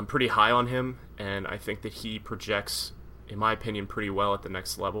 I'm pretty high on him, and I think that he projects, in my opinion, pretty well at the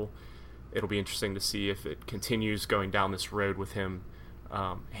next level. It'll be interesting to see if it continues going down this road with him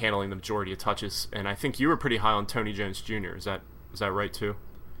handling the majority of touches. And I think you were pretty high on Tony Jones Jr. Is that right too?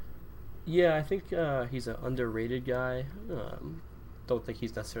 Yeah, I think he's an underrated guy. Don't think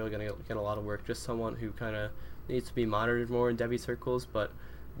he's necessarily going to get a lot of work. Just someone who kind of needs to be monitored more in Devy circles. But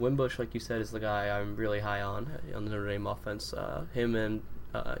Wimbush, like you said, is the guy I'm really high on the Notre Dame offense. Him and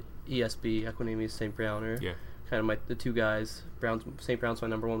ESB, Equanimeous St. Brown, are kind of the two guys. St. Brown's my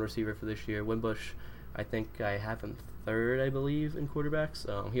number one receiver for this year. Wimbush, I think I have him third, I believe, in quarterbacks.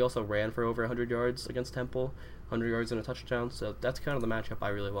 He also ran for over 100 yards against Temple, 100 yards and a touchdown. So that's kind of the matchup I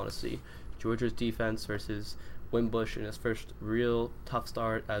really want to see. Georgia's defense versus Wimbush in his first real tough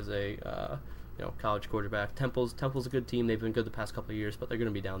start as a college quarterback. Temple's a good team. They've been good the past couple of years, but they're going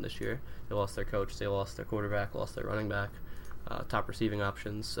to be down this year. They lost their coach, they lost their quarterback, lost their running back, top receiving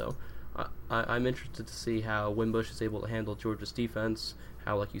options. So I'm interested to see how Wimbush is able to handle Georgia's defense.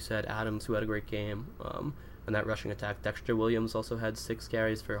 How, like you said, Adams, who had a great game, and that rushing attack. Dexter Williams also had 6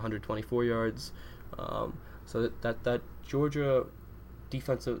 carries for 124 yards. So that Georgia's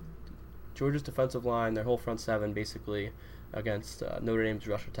defensive line, their whole front seven, basically, against Notre Dame's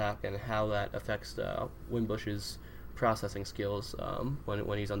rush attack, and how that affects Wimbush's processing skills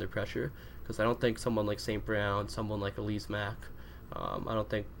when he's under pressure. Because I don't think someone like St. Brown, someone like Elise Mack, I don't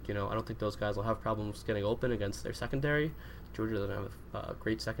think those guys will have problems getting open against their secondary. Georgia doesn't have a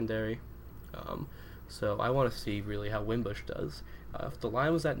great secondary, so I want to see really how Wimbush does. If the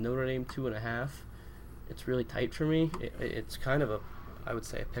line was at Notre Dame 2.5, it's really tight for me. It's kind of I would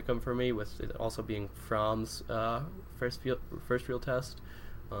say a pick 'em for me, with it also being Fromm's first field test.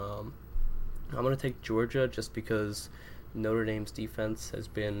 I'm going to take Georgia just because Notre Dame's defense has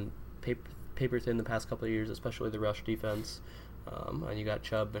been paper thin the past couple of years, especially the rush defense. And you got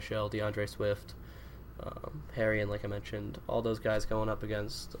Chubb, Michelle, DeAndre Swift, Harry, and like I mentioned, all those guys going up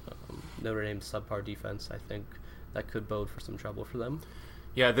against Notre Dame's subpar defense. I think that could bode for some trouble for them.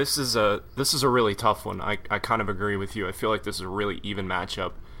 Yeah, this is a really tough one. I kind of agree with you. I feel like this is a really even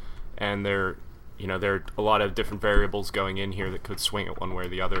matchup, and there are a lot of different variables going in here that could swing it one way or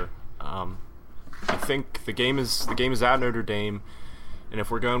the other. I think the game is at Notre Dame, and if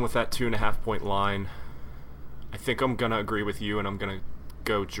we're going with that 2.5 point line, I think I'm gonna agree with you, and I'm gonna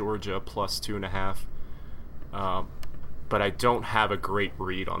go Georgia plus 2.5. But I don't have a great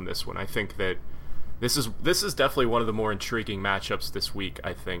read on this one. I think that this is definitely one of the more intriguing matchups this week,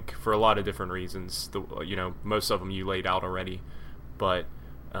 I think, for a lot of different reasons. Most of them you laid out already, but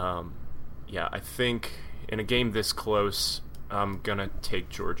I think in a game this close, I'm gonna take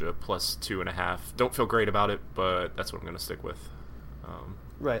Georgia plus 2.5. Don't feel great about it, but that's what I'm gonna stick with.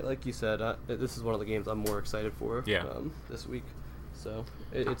 Right, like you said, this is one of the games I'm more excited for this week. So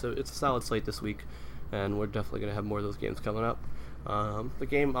it's a solid slate this week, and we're definitely going to have more of those games coming up. The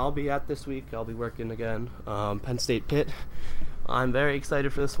game I'll be at this week, I'll be working again, Penn State Pitt. I'm very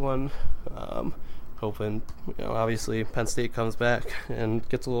excited for this one. Hoping, obviously Penn State comes back and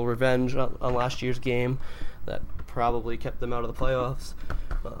gets a little revenge on last year's game that probably kept them out of the playoffs.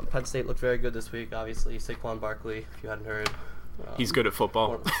 Penn State looked very good this week, obviously. Saquon Barkley, if you hadn't heard. He's good at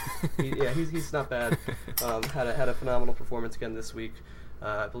football. He's not bad. Had a phenomenal performance again this week.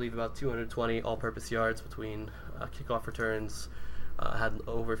 I believe about 220 all-purpose yards between kickoff returns. Had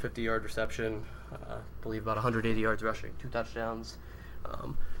over 50-yard reception. I believe about 180 yards rushing, 2 touchdowns.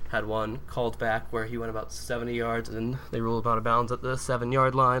 Had one called back where he went about 70 yards and they ruled out of bounds at the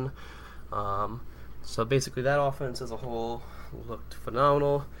 7-yard line. So basically that offense as a whole looked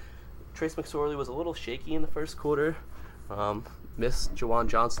phenomenal. Trace McSorley was a little shaky in the first quarter. Missed Jawan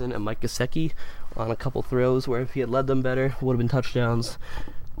Johnson and Mike Gesicki on a couple throws where if he had led them better, would have been touchdowns.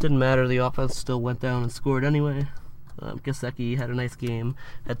 Didn't matter, the offense still went down and scored anyway. Gesicki had a nice game,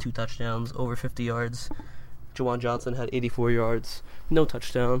 had 2 touchdowns, over 50 yards. Jawan Johnson had 84 yards, no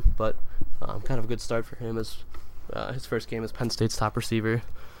touchdown, but kind of a good start for him as his first game as Penn State's top receiver.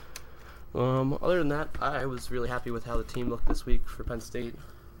 Other than that, I was really happy with how the team looked this week for Penn State.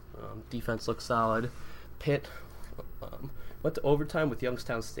 Defense looked solid. Pitt went to overtime with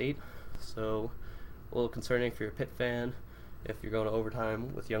Youngstown State, so a little concerning for your Pitt fan if you're going to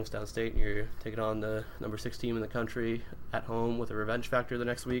overtime with Youngstown State and you're taking on the number 6 team in the country at home with a revenge factor the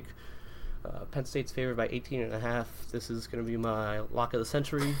next week. Penn State's favored by 18.5. This is going to be my lock of the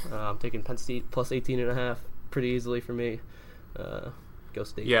century. I'm taking Penn State plus 18.5 pretty easily for me. Go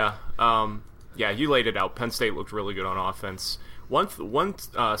State. Yeah, you laid it out. Penn State looked really good on offense. One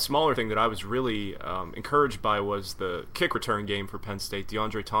smaller thing that I was really encouraged by was the kick return game for Penn State.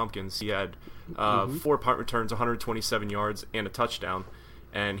 DeAndre Tompkins, he had 4 punt returns, 127 yards, and a touchdown,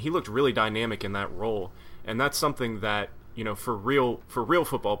 and he looked really dynamic in that role. And that's something that, for real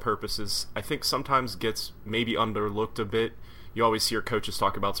football purposes, I think sometimes gets maybe underlooked a bit. You always hear coaches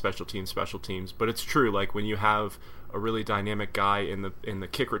talk about special teams, but it's true. Like when you have a really dynamic guy in the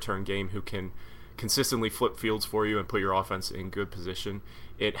kick return game who can consistently flip fields for you and put your offense in good position,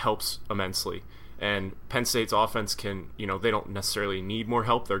 it helps immensely. And Penn State's offense can, they don't necessarily need more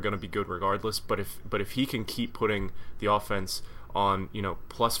help. They're going to be good regardless. But if he can keep putting the offense on,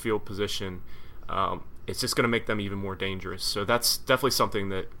 plus field position, it's just going to make them even more dangerous. So that's definitely something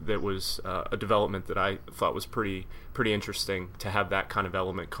that was a development that I thought was pretty interesting, to have that kind of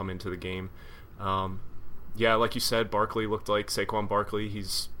element come into the game. Yeah, like you said, Barkley looked like Saquon Barkley.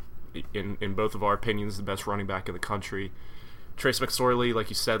 He's, in both of our opinions, the best running back in the country. Trace McSorley, like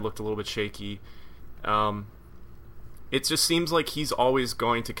you said, looked a little bit shaky. It just seems like he's always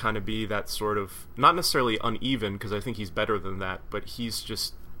going to kind of be that sort of, not necessarily uneven, because I think he's better than that, but he's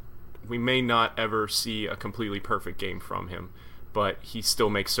just, we may not ever see a completely perfect game from him, but he still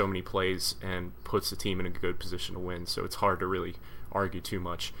makes so many plays and puts the team in a good position to win, so it's hard to really argue too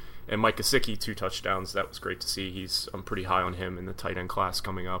much. And Mike Gesicki, 2 touchdowns, that was great to see. I'm pretty high on him in the tight end class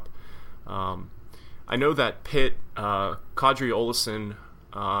coming up. I know that Pitt, Kadri Olison,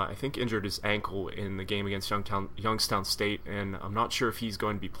 I think injured his ankle in the game against Youngstown State, and I'm not sure if he's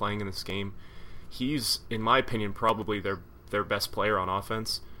going to be playing in this game. He's, in my opinion, probably their best player on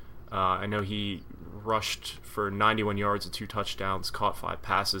offense. I know he rushed for 91 yards and 2 touchdowns, caught 5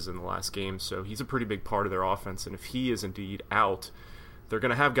 passes in the last game, so he's a pretty big part of their offense. And if he is indeed out, they're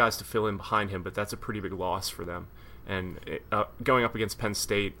going to have guys to fill in behind him, but that's a pretty big loss for them. And going up against Penn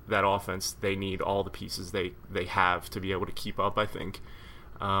State, that offense, they need all the pieces they have to be able to keep up, I think.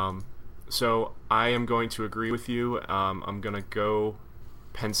 So I am going to agree with you. I'm going to go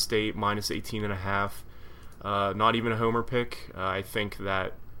Penn State minus 18.5. Not even a homer pick. I think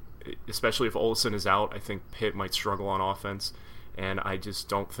that, especially if Olson is out, I think Pitt might struggle on offense, and I just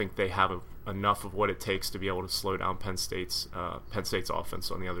don't think they have enough of what it takes to be able to slow down Penn State's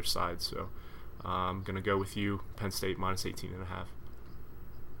offense on the other side. So I'm going to go with you, Penn State minus 18.5.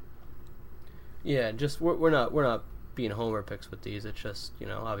 Yeah, just we're not being homer picks with these. It's just,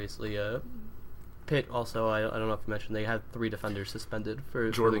 obviously Pitt also, I don't know if you mentioned, they had 3 defenders suspended for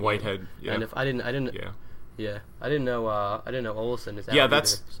Jordan Whitehead. Yeah. And if I didn't yeah, I didn't know Olson is out. Yeah,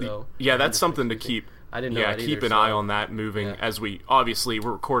 that's something to keep. I didn't know that either, keep an eye on that moving, as we're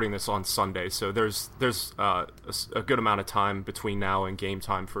recording this on Sunday, so there's a good amount of time between now and game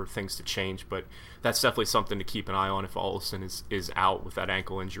time for things to change, but that's definitely something to keep an eye on. If Olson is out with that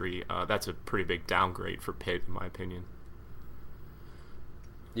ankle injury, that's a pretty big downgrade for Pitt, in my opinion.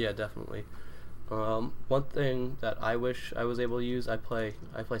 Yeah, definitely. One thing that I wish I was able to use, I play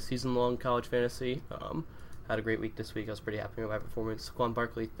season-long college fantasy. Had a great week this week. I was pretty happy with my performance. Saquon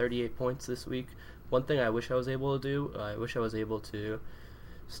Barkley, 38 points this week. One thing I wish I was able to do, I wish I was able to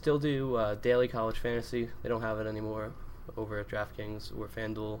still do daily college fantasy. They don't have it anymore over at DraftKings or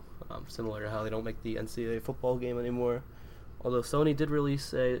FanDuel, similar to how they don't make the NCAA football game anymore. Although Sony did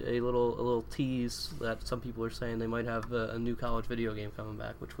release a little tease that some people are saying they might have a new college video game coming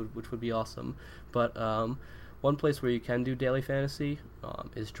back, which would be awesome. But one place where you can do daily fantasy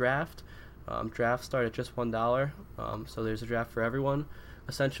is Draft. Drafts start at just $1, so there's a draft for everyone.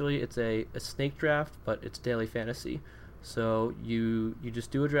 Essentially, it's a snake draft, but it's daily fantasy. So you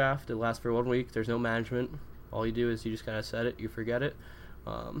just do a draft. It lasts for 1 week. There's no management. All you do is you just kind of set it. You forget it.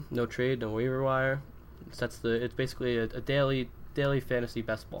 No trade, no waiver wire. It's basically a daily fantasy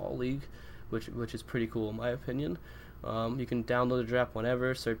best ball league, which is pretty cool in my opinion. You can download the draft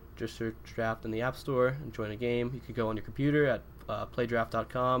whenever. Search draft in the App Store and join a game. You can go on your computer at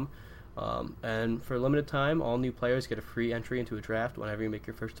playdraft.com. And for a limited time, all new players get a free entry into a draft whenever you make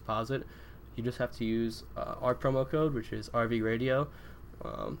your first deposit. You just have to use our promo code, which is RV Radio.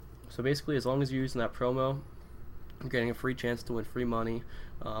 So basically, as long as you're using that promo, you're getting a free chance to win free money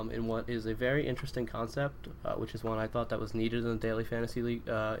in what is a very interesting concept, which is one I thought that was needed in the daily fantasy league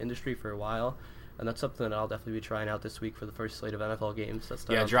industry for a while. And that's something that I'll definitely be trying out this week for the first slate of NFL games.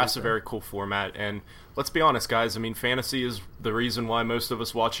 Draft's a very cool format, and let's be honest, guys. I mean, fantasy is the reason why most of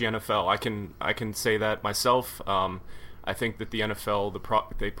us watch the NFL. I can say that myself. I think that the NFL, the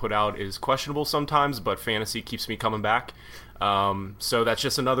product they put out is questionable sometimes, but fantasy keeps me coming back. So that's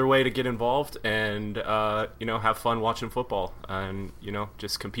just another way to get involved and have fun watching football and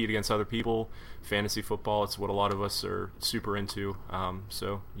just compete against other people. Fantasy football, it's what a lot of us are super into.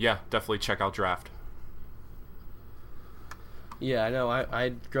 So yeah, definitely check out Draft. Yeah, I know. I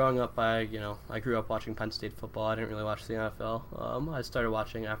growing up, I grew up watching Penn State football. I didn't really watch the NFL. I started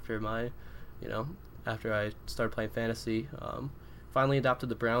watching after after I started playing fantasy. Finally adopted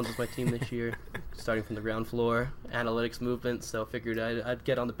the Browns as my team this year, starting from the ground floor, analytics movement, so figured I'd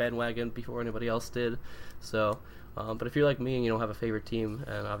get on the bandwagon before anybody else did. So, but if you're like me and you don't have a favorite team,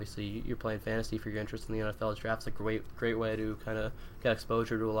 and obviously you're playing fantasy for your interest in the NFL, draft's a great way to kind of get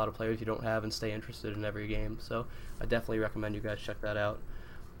exposure to a lot of players you don't have and stay interested in every game. So I definitely recommend you guys check that out.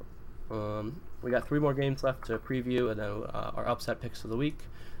 we got 3 more games left to preview, and then our upset picks of the week.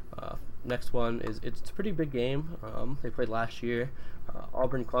 Next one it's a pretty big game. They played last year.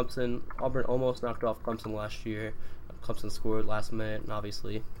 Auburn-Clemson. Auburn almost knocked off Clemson last year. Clemson scored last minute, and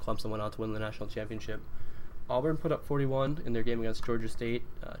obviously Clemson went on to win the national championship. Auburn put up 41 in their game against Georgia State.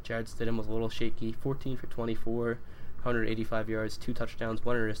 Jarrett Stidham was a little shaky, 14 for 24, 185 yards, 2 touchdowns,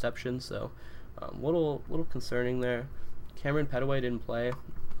 1 interception, so little concerning there. Cameron Petaway didn't play.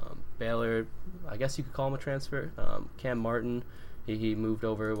 Baylor, I guess you could call him a transfer. Cam Martin, he moved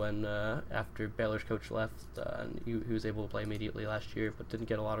over when after Baylor's coach left, and he was able to play immediately last year, but didn't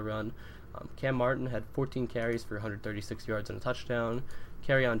get a lot of run. Cam Martin had 14 carries for 136 yards and a touchdown.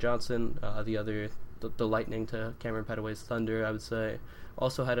 Kerryon Johnson, the lightning to Cameron Petaway's thunder, I would say,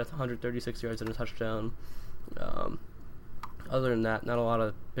 also had 136 yards and a touchdown. Other than that, not a lot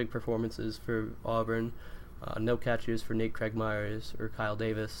of big performances for Auburn. No catches for Nate Craigmyers or Kyle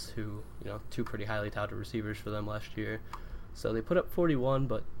Davis, who, 2 pretty highly touted receivers for them last year. So they put up 41,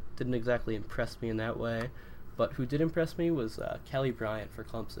 but didn't exactly impress me in that way. But who did impress me was Kelly Bryant for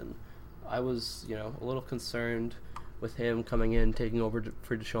Clemson. I was, a little concerned with him coming in, taking over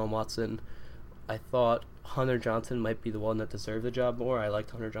for Deshaun Watson. I thought Hunter Johnson might be the one that deserved the job more. I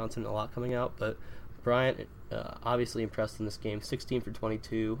liked Hunter Johnson a lot coming out, but Bryant obviously impressed in this game. 16 for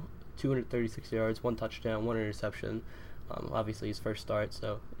 22, 236 yards, 1 touchdown, 1 interception. Obviously his first start,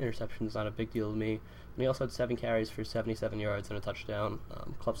 so interception is not a big deal to me. And he also had 7 carries for 77 yards and a touchdown.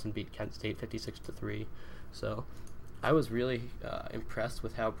 Clemson beat Kent State 56-3. So I was really impressed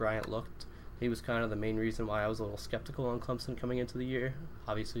with how Bryant looked. He was kind of the main reason why I was a little skeptical on Clemson coming into the year.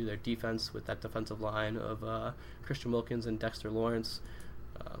 Obviously, their defense with that defensive line of Christian Wilkins and Dexter Lawrence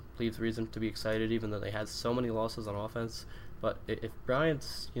leaves reason to be excited, even though they had so many losses on offense. But if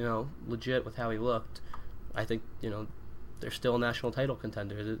Bryant's, legit with how he looked, I think, they're still a national title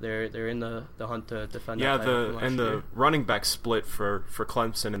contender. They're in the hunt to defend. Yeah, that title from last year. The running back split for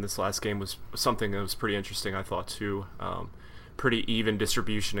Clemson in this last game was something that was pretty interesting, I thought, too. Pretty even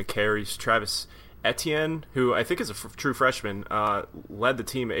distribution of carries. Travis Etienne, who I think is a true freshman, led the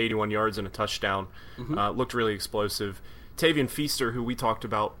team at 81 yards and a touchdown. Looked really explosive. Tavian Feaster, who we talked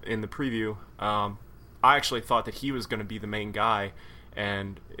about in the preview, I actually thought that he was going to be the main guy,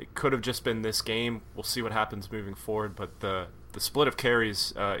 and it could have just been this game. We'll see what happens moving forward, but the split of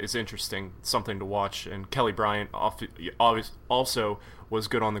carries is interesting, something to watch. And Kelly Bryant always also was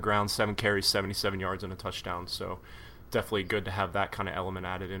good on the ground, 7 carries, 77 yards and a touchdown, so definitely good to have that kind of element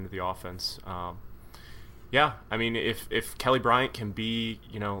added into the offense. Yeah, I mean, if Kelly Bryant can be,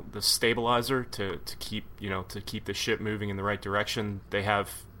 the stabilizer to keep the ship moving in the right direction, they have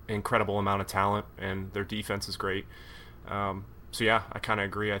an incredible amount of talent and their defense is great. So yeah, I kind of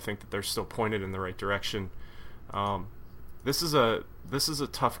agree. I think that they're still pointed in the right direction. This is a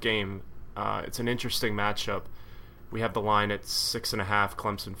tough game. It's an interesting matchup. We have the line at 6.5.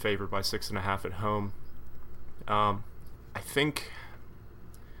 Clemson favored by 6.5 at home. I think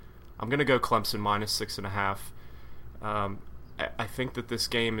I'm going to go Clemson minus 6.5. I think that this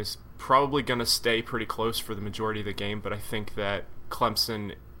game is probably going to stay pretty close for the majority of the game, but I think that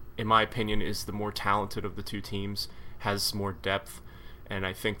Clemson, in my opinion, is the more talented of the two teams, has more depth, and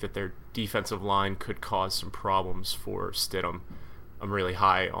I think that their defensive line could cause some problems for Stidham. I'm really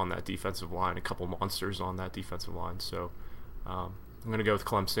high on that defensive line, a couple monsters on that defensive line, so I'm going to go with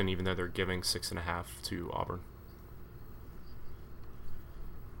Clemson, even though they're giving 6.5 to Auburn.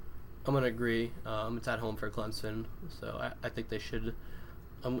 I'm gonna agree. It's at home for Clemson, so I think they should.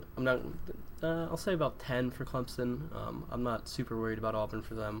 I'm not. I'll say about 10 for Clemson. I'm not super worried about Auburn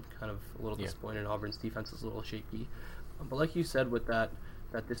for them. Kind of a little disappointed. Auburn's defense is a little shaky, but like you said, with that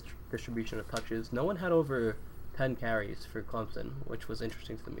distribution of touches, no one had over 10 carries for Clemson, which was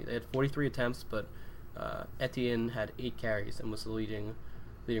interesting to me. They had 43 attempts, but Etienne had 8 carries and was the leading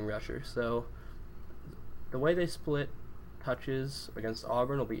rusher. So the way they split touches against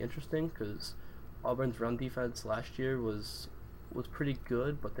Auburn will be interesting, because Auburn's run defense last year was pretty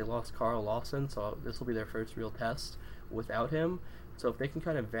good, but they lost Carl Lawson, so this will be their first real test without him. So if they can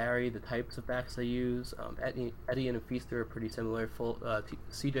kind of vary the types of backs they use, Etienne and Feaster are pretty similar.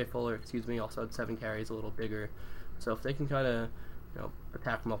 C.J. Fuller, also had 7 carries, a little bigger. So if they can kind of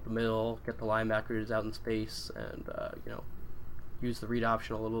attack them up the middle, get the linebackers out in space, and use the read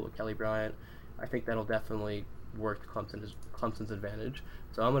option a little bit with Kelly Bryant, I think that'll definitely work Clemson's advantage.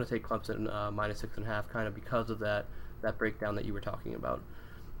 So I'm going to take Clemson minus 6.5, kind of because of that breakdown that you were talking about.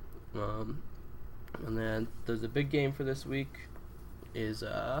 And then there's a big game for this week is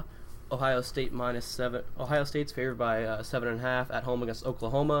Ohio State minus 7. Ohio State's favored by 7.5 at home against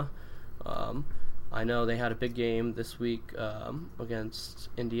Oklahoma. I know they had a big game this week against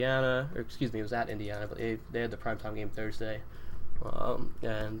Indiana, or excuse me, it was at Indiana, but they had the primetime game Thursday.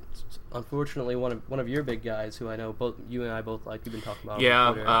 And unfortunately, one of your big guys, who I know both you and I both like, you've been talking about.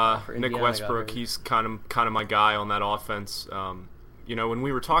 Yeah, Nick Westbrook. He's kind of my guy on that offense. When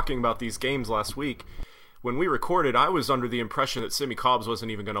we were talking about these games last week, when we recorded, I was under the impression that Simmie Cobbs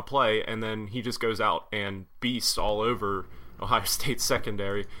wasn't even going to play, and then he just goes out and beasts all over Ohio State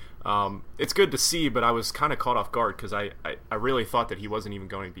secondary. It's good to see, but I was kind of caught off guard because I really thought that he wasn't even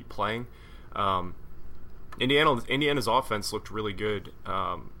going to be playing. Indiana's offense looked really good,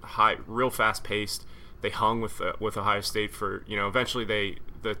 real fast paced. They hung with Ohio State for eventually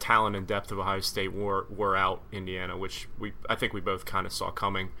the talent and depth of Ohio State wore out Indiana, which I think we both kind of saw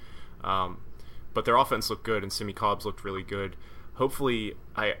coming. But their offense looked good, and Simmie Cobbs looked really good. Hopefully,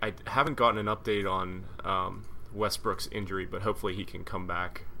 I haven't gotten an update on Westbrook's injury, but hopefully he can come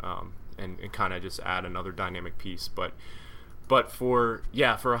back and kind of just add another dynamic piece. But for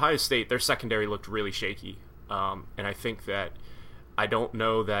Ohio State, their secondary looked really shaky, and I think that I don't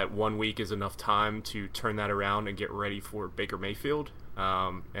know that 1 week is enough time to turn that around and get ready for Baker Mayfield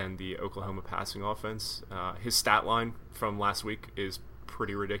and the Oklahoma passing offense. His stat line from last week is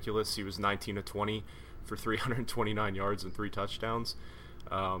pretty ridiculous. He was 19 of 20 for 329 yards and 3 touchdowns,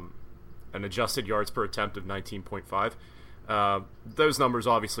 an adjusted yards per attempt of 19.5. Those numbers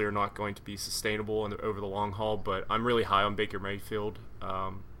obviously are not going to be sustainable over the long haul, but I'm really high on Baker Mayfield.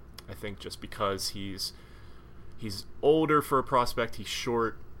 I think just because he's older for a prospect, he's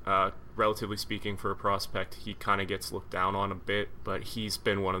short, relatively speaking, for a prospect. He kind of gets looked down on a bit, but he's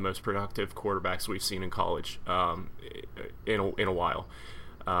been one of the most productive quarterbacks we've seen in college in a while.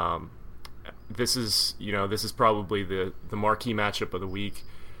 This is probably the marquee matchup of the week.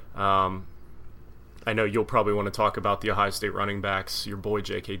 I know you'll probably want to talk about the Ohio State running backs, your boy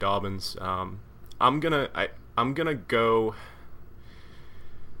J.K. Dobbins. I'm gonna go.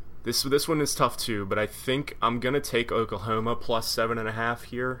 This one is tough too, but I think I'm gonna take Oklahoma plus 7.5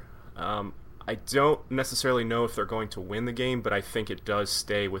 here. I don't necessarily know if they're going to win the game, but I think it does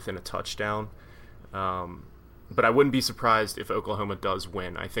stay within a touchdown. But I wouldn't be surprised if Oklahoma does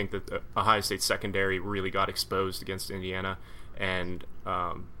win. I think that the Ohio State secondary really got exposed against Indiana, and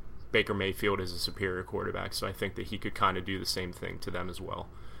Baker Mayfield is a superior quarterback, so I think that he could kind of do the same thing to them as well.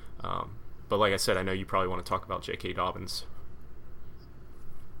 But like I said, I know you probably want to talk about J.K. Dobbins.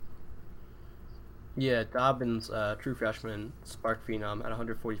 Yeah, Dobbins, true freshman, spark phenom, at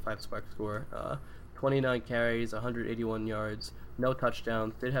 145 spark score, 29 carries, 181 yards, no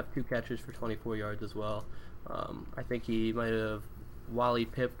touchdowns. Did have 2 catches for 24 yards as well. I think he might have Wally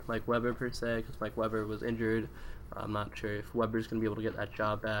pipped Mike Weber per se, because Mike Weber was injured. I'm not sure if Weber's going to be able to get that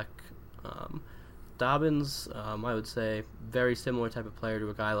job back. Dobbins, I would say, very similar type of player to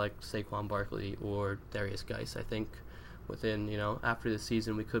a guy like Saquon Barkley or Darius Geis. I think within, after this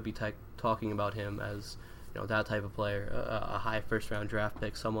season, we could be talking about him as, that type of player, a high first-round draft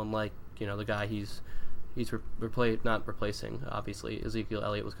pick, someone like, the guy he's not replacing, obviously. Ezekiel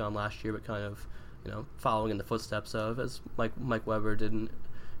Elliott was gone last year, but kind of, following in the footsteps of, as Mike Weber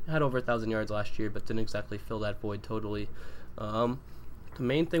had over 1,000 yards last year, but didn't exactly fill that void totally. The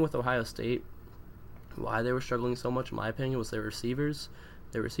main thing with Ohio State, why they were struggling so much, in my opinion, was their receivers.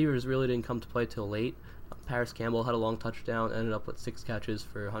 Their receivers really didn't come to play till late. Paris Campbell had a long touchdown, ended up with 6 catches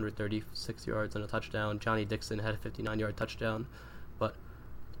for 136 yards and a touchdown. Johnny Dixon had a 59-yard touchdown. But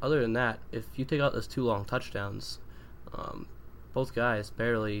other than that, if you take out those 2 long touchdowns, both guys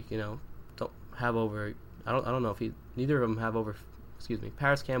barely, don't have over. I don't know if neither of them have over. Excuse me.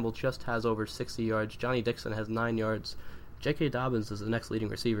 Paris Campbell just has over 60 yards. Johnny Dixon has 9 yards. J.K. Dobbins is the next leading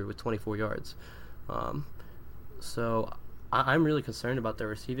receiver with 24 yards. So I'm really concerned about their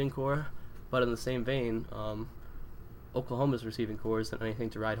receiving core. But in the same vein, Oklahoma's receiving core isn't anything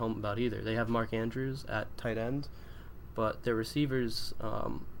to write home about either. They have Mark Andrews at tight end, but their receivers,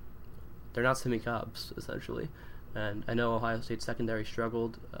 they're not Simmie Cobbs, essentially. And I know Ohio State secondary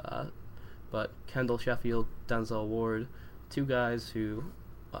struggled, but Kendall Sheffield, Denzel Ward, 2 guys who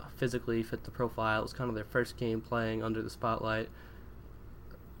physically fit the profile. It was kind of their first game playing under the spotlight.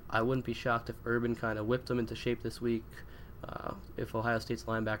 I wouldn't be shocked if Urban kind of whipped them into shape this week. If Ohio State's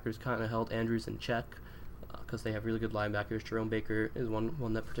linebackers kind of held Andrews in check, because they have really good linebackers. Jerome Baker is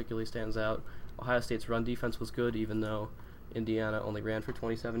one that particularly stands out. Ohio State's run defense was good, even though Indiana only ran for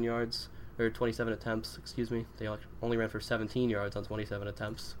 27 attempts, excuse me. They only ran for 17 yards on 27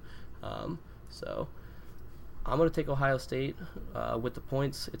 attempts. So I'm going to take Ohio State with the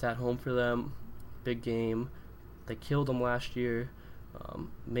points. It's at home for them. Big game. They killed them last year.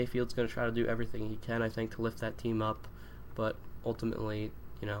 Mayfield's going to try to do everything he can, I think, to lift that team up. But ultimately,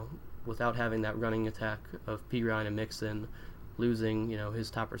 without having that running attack of Perine and Mixon, losing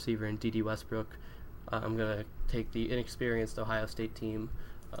his top receiver in D.D. Westbrook, I'm going to take the inexperienced Ohio State team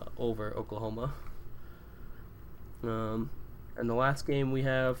over Oklahoma. And the last game we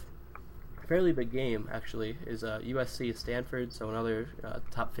have, a fairly big game actually, is USC at Stanford, so another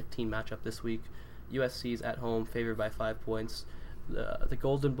top 15 matchup this week. USC's at home, favored by 5 points. The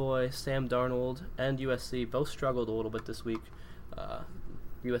Golden Boy, Sam Darnold, and USC both struggled a little bit this week.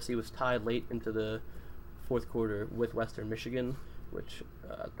 USC was tied late into the fourth quarter with Western Michigan, which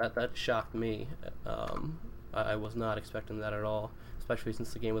that shocked me. I was not expecting that at all, especially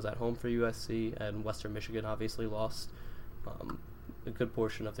since the game was at home for USC, and Western Michigan obviously lost a good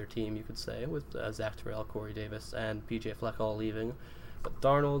portion of their team, you could say, with Zach Terrell, Corey Davis, and PJ Fleck all leaving. But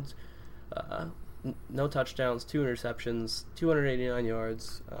Darnold, no touchdowns, 2 interceptions, 289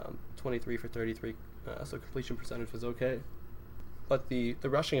 yards, 23 for 33, so completion percentage was okay. But the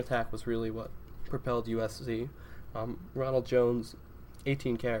rushing attack was really what propelled USC. Ronald Jones,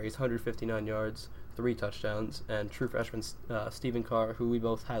 18 carries, 159 yards, 3 touchdowns, and true freshman Stephen Carr, who we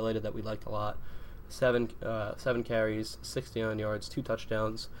both highlighted that we liked a lot, 7 carries, 69 yards, 2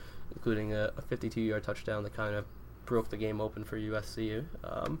 touchdowns, including a 52-yard touchdown that kind of broke the game open for USC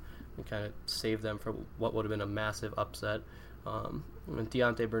and kind of saved them from what would have been a massive upset. And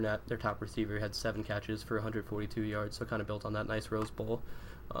Deontay Burnett, their top receiver, had 7 catches for 142 yards, so kind of built on that nice Rose Bowl.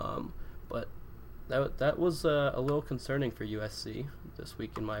 But that was a little concerning for USC this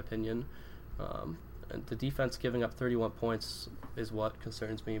week, in my opinion. And the defense giving up 31 points is what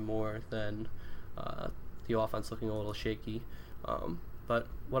concerns me more than the offense looking a little shaky. But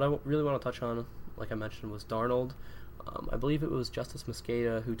what I really want to touch on, like I mentioned, was Darnold. I believe it was Justice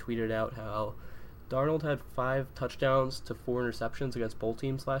Mosqueda who tweeted out how Darnold had 5 touchdowns to 4 interceptions against bowl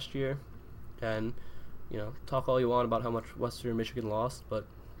teams last year. And, talk all you want about how much Western Michigan lost, but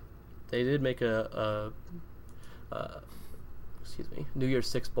they did make a New Year's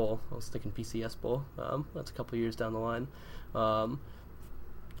Six Bowl. I was thinking PCS Bowl. That's a couple years down the line.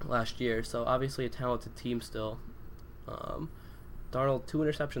 Last year, so obviously a talented team still. Darnold, 2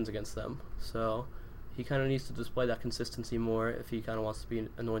 interceptions against them, so he kind of needs to display that consistency more if he kind of wants to be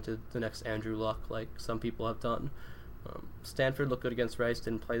anointed the next Andrew Luck, like some people have done. Stanford looked good against Rice,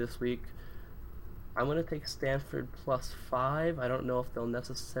 didn't play this week. I'm going to take Stanford +5. I don't know if they'll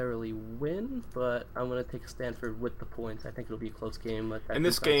necessarily win, but I'm going to take Stanford with the points. I think it'll be a close game. And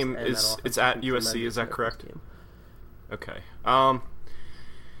this game it's at USC, is that correct? Okay.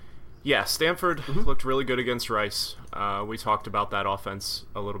 Yeah, Stanford looked really good against Rice. We talked about that offense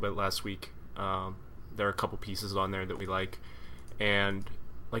a little bit last week. There are a couple pieces on there that we like, and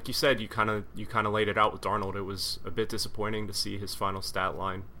like you said, you kind of laid it out with Darnold. It was a bit disappointing to see his final stat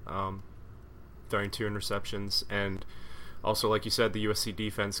line, throwing 2 interceptions, and also, like you said, the USC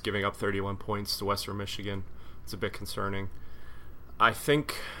defense giving up 31 points to Western Michigan. It's a bit concerning. I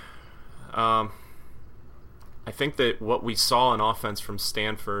think that what we saw on offense from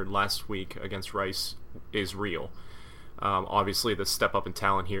Stanford last week against Rice is real. Obviously, the step up in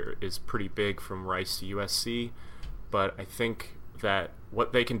talent here is pretty big from Rice to USC, but I think that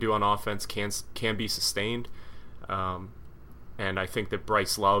what they can do on offense can be sustained. And I think that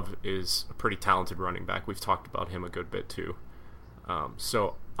Bryce Love is a pretty talented running back. We've talked about him a good bit too.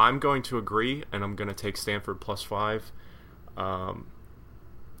 So I'm going to agree, and I'm going to take Stanford +5.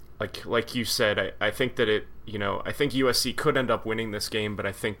 Like you said, I think that I think USC could end up winning this game, but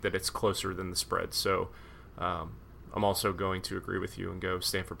I think that it's closer than the spread. So I'm also going to agree with you and go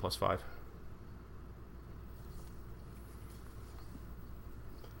Stanford +5.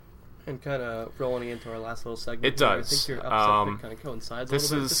 And kind of rolling into our last little segment. It does. I think your upset pick kind of coincides a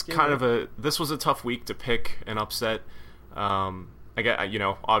little bit. This was a tough week to pick an upset.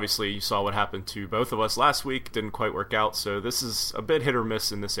 Obviously you saw what happened to both of us last week. Didn't quite work out, so this is a bit hit or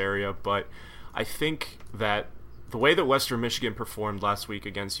miss in this area. But I think that the way that Western Michigan performed last week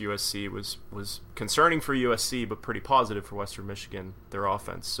against USC was concerning for USC, but pretty positive for Western Michigan, their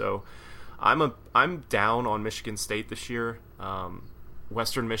offense. So I'm down on Michigan State this year.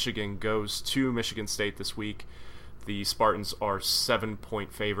 Western Michigan goes to Michigan State this week. The Spartans are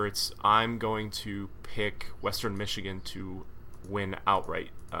 7-point favorites. I'm going to pick Western Michigan to win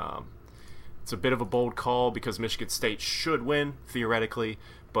outright. It's a bit of a bold call because Michigan State should win, theoretically,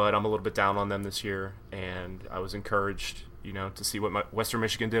 but I'm a little bit down on them this year, and I was encouraged, to see what Western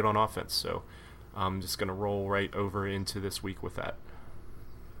Michigan did on offense. So I'm just going to roll right over into this week with that.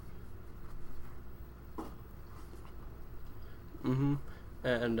 Mm-hmm.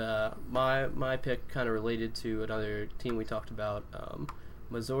 And my pick kind of related to another team we talked about.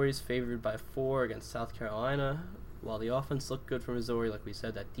 Missouri's favored by 4 against South Carolina. while the offense looked good for Missouri, like we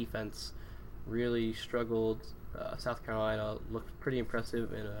said, that defense really struggled. South Carolina looked pretty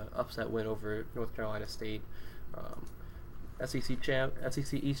impressive in an upset win over North Carolina State.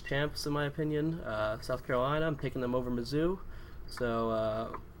 SEC East champs, in my opinion. South Carolina, I'm taking them over Mizzou.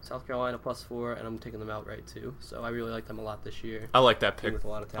 So South Carolina +4, and I'm taking them outright too. So I really like them a lot this year. I like that pick. With a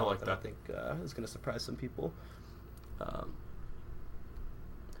lot of talent, I like that. I think is going to surprise some people.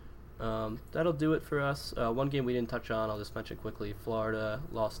 That'll do it for us. One game we didn't touch on, I'll just mention quickly. Florida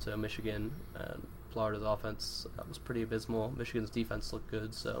lost to Michigan, and Florida's offense was pretty abysmal. Michigan's defense looked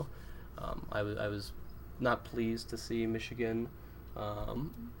good, so I was not pleased to see Michigan.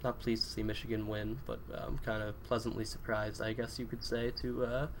 Not pleased to see Michigan win, but kind of pleasantly surprised, I guess you could say,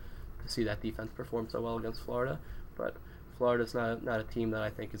 to see that defense perform so well against Florida. But Florida's not a team that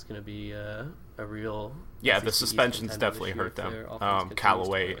I think is going to be a real. Yeah, SEC the suspensions contender definitely hurt them.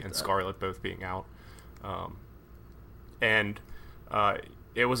 Callaway and Scarlett both being out, and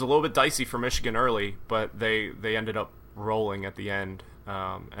it was a little bit dicey for Michigan early, but they ended up rolling at the end,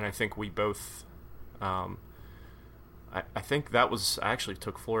 and I think we both. I think that was I actually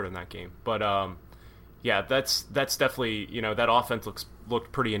took Florida in that game, but yeah, that's definitely that offense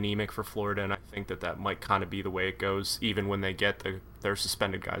looked pretty anemic for Florida, and I think that might kind of be the way it goes, even when they get their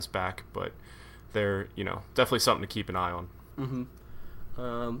suspended guys back. But they're definitely something to keep an eye on. Mm-hmm.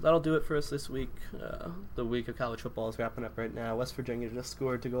 That'll do it for us this week. The week of college football is wrapping up right now. West Virginia just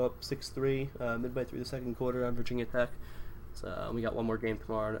scored to go up 6-3 midway through the second quarter on Virginia Tech. So we got one more game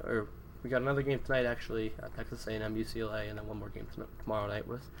tomorrow, or we got another game tonight actually, Texas A&M, UCLA, and then one more game tomorrow night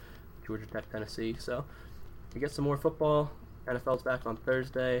with Georgia Tech, Tennessee. So we get some more football. NFL's back on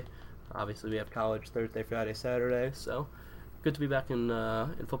Thursday. Obviously we have college Thursday, Friday, Saturday. So good to be back in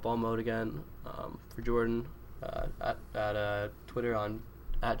football mode again. For Jordan, at Twitter on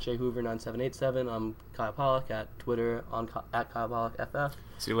 @jhoover9787. I'm Kyle Pollock at Twitter at Kyle Pollock FF.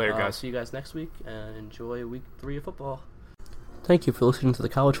 See you later, guys. See you guys next week, and enjoy week 3 of football. Thank you for listening to the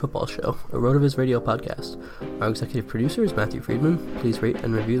College Football Show, a RotoViz Radio podcast. Our executive producer is Matthew Friedman. Please rate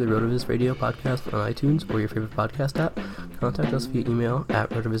and review the RotoViz Radio podcast on iTunes or your favorite podcast app. Contact us via email at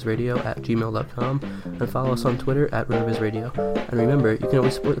rotovizradio@gmail.com and follow us on Twitter at RotoVizRadio. And remember, you can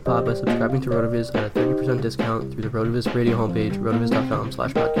always support the pod by subscribing to RotoViz at a 30% discount through the RotoViz Radio homepage,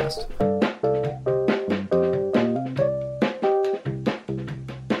 rotoviz.com/podcast.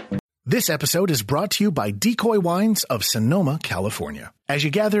 This episode is brought to you by Decoy Wines of Sonoma, California. As you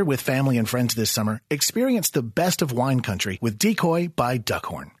gather with family and friends this summer, experience the best of wine country with Decoy by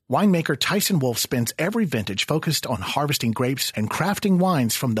Duckhorn. Winemaker Tyson Wolf spends every vintage focused on harvesting grapes and crafting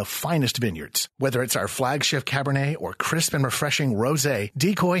wines from the finest vineyards. Whether it's our flagship Cabernet or crisp and refreshing Rosé,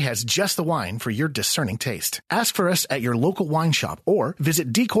 Decoy has just the wine for your discerning taste. Ask for us at your local wine shop or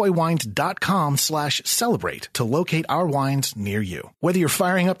visit decoywines.com/celebrate to locate our wines near you. Whether you're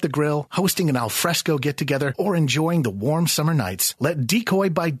firing up the grill, hosting an alfresco get-together, or enjoying the warm summer nights, let Decoy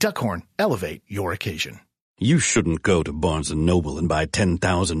by Duckhorn elevate your occasion. You shouldn't go to Barnes & Noble and buy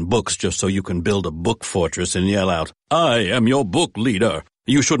 10,000 books just so you can build a book fortress and yell out, "I am your book leader."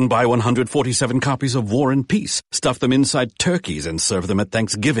 You shouldn't buy 147 copies of War and Peace, stuff them inside turkeys, and serve them at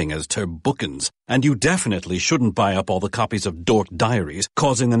Thanksgiving as turbookins. And you definitely shouldn't buy up all the copies of Dork Diaries,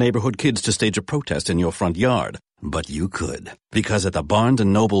 causing the neighborhood kids to stage a protest in your front yard. But you could, because at the Barnes &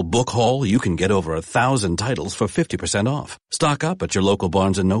 Noble Book Haul, you can get over 1,000 titles for 50% off. Stock up at your local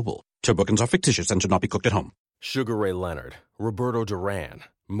Barnes & Noble. Turbookins are fictitious and should not be cooked at home. Sugar Ray Leonard, Roberto Duran,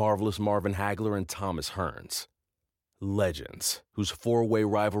 Marvelous Marvin Hagler, and Thomas Hearns. Legends, whose four-way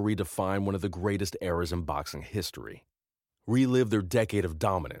rivalry defined one of the greatest eras in boxing history. Relive their decade of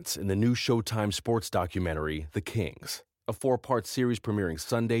dominance in the new Showtime sports documentary, The Kings, a 4-part series premiering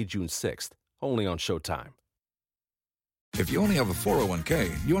Sunday, June 6th, only on Showtime. If you only have a 401k,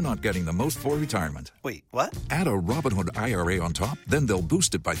 you're not getting the most for retirement. Wait, what? Add a Robinhood IRA on top, then they'll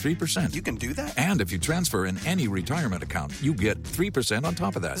boost it by 3%. You can do that? And if you transfer in any retirement account, you get 3% on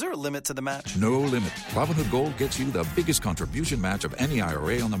top of that. Is there a limit to the match? No limit. Robinhood Gold gets you the biggest contribution match of any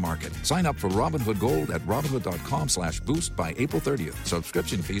IRA on the market. Sign up for Robinhood Gold at Robinhood.com/boost by April 30th.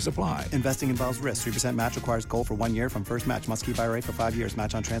 Subscription fees apply. Investing involves risk. 3% match requires gold for 1 year from first match. Must keep IRA for 5 years.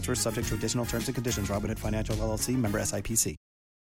 Match on transfers subject to additional terms and conditions. Robinhood Financial LLC, member SIPC.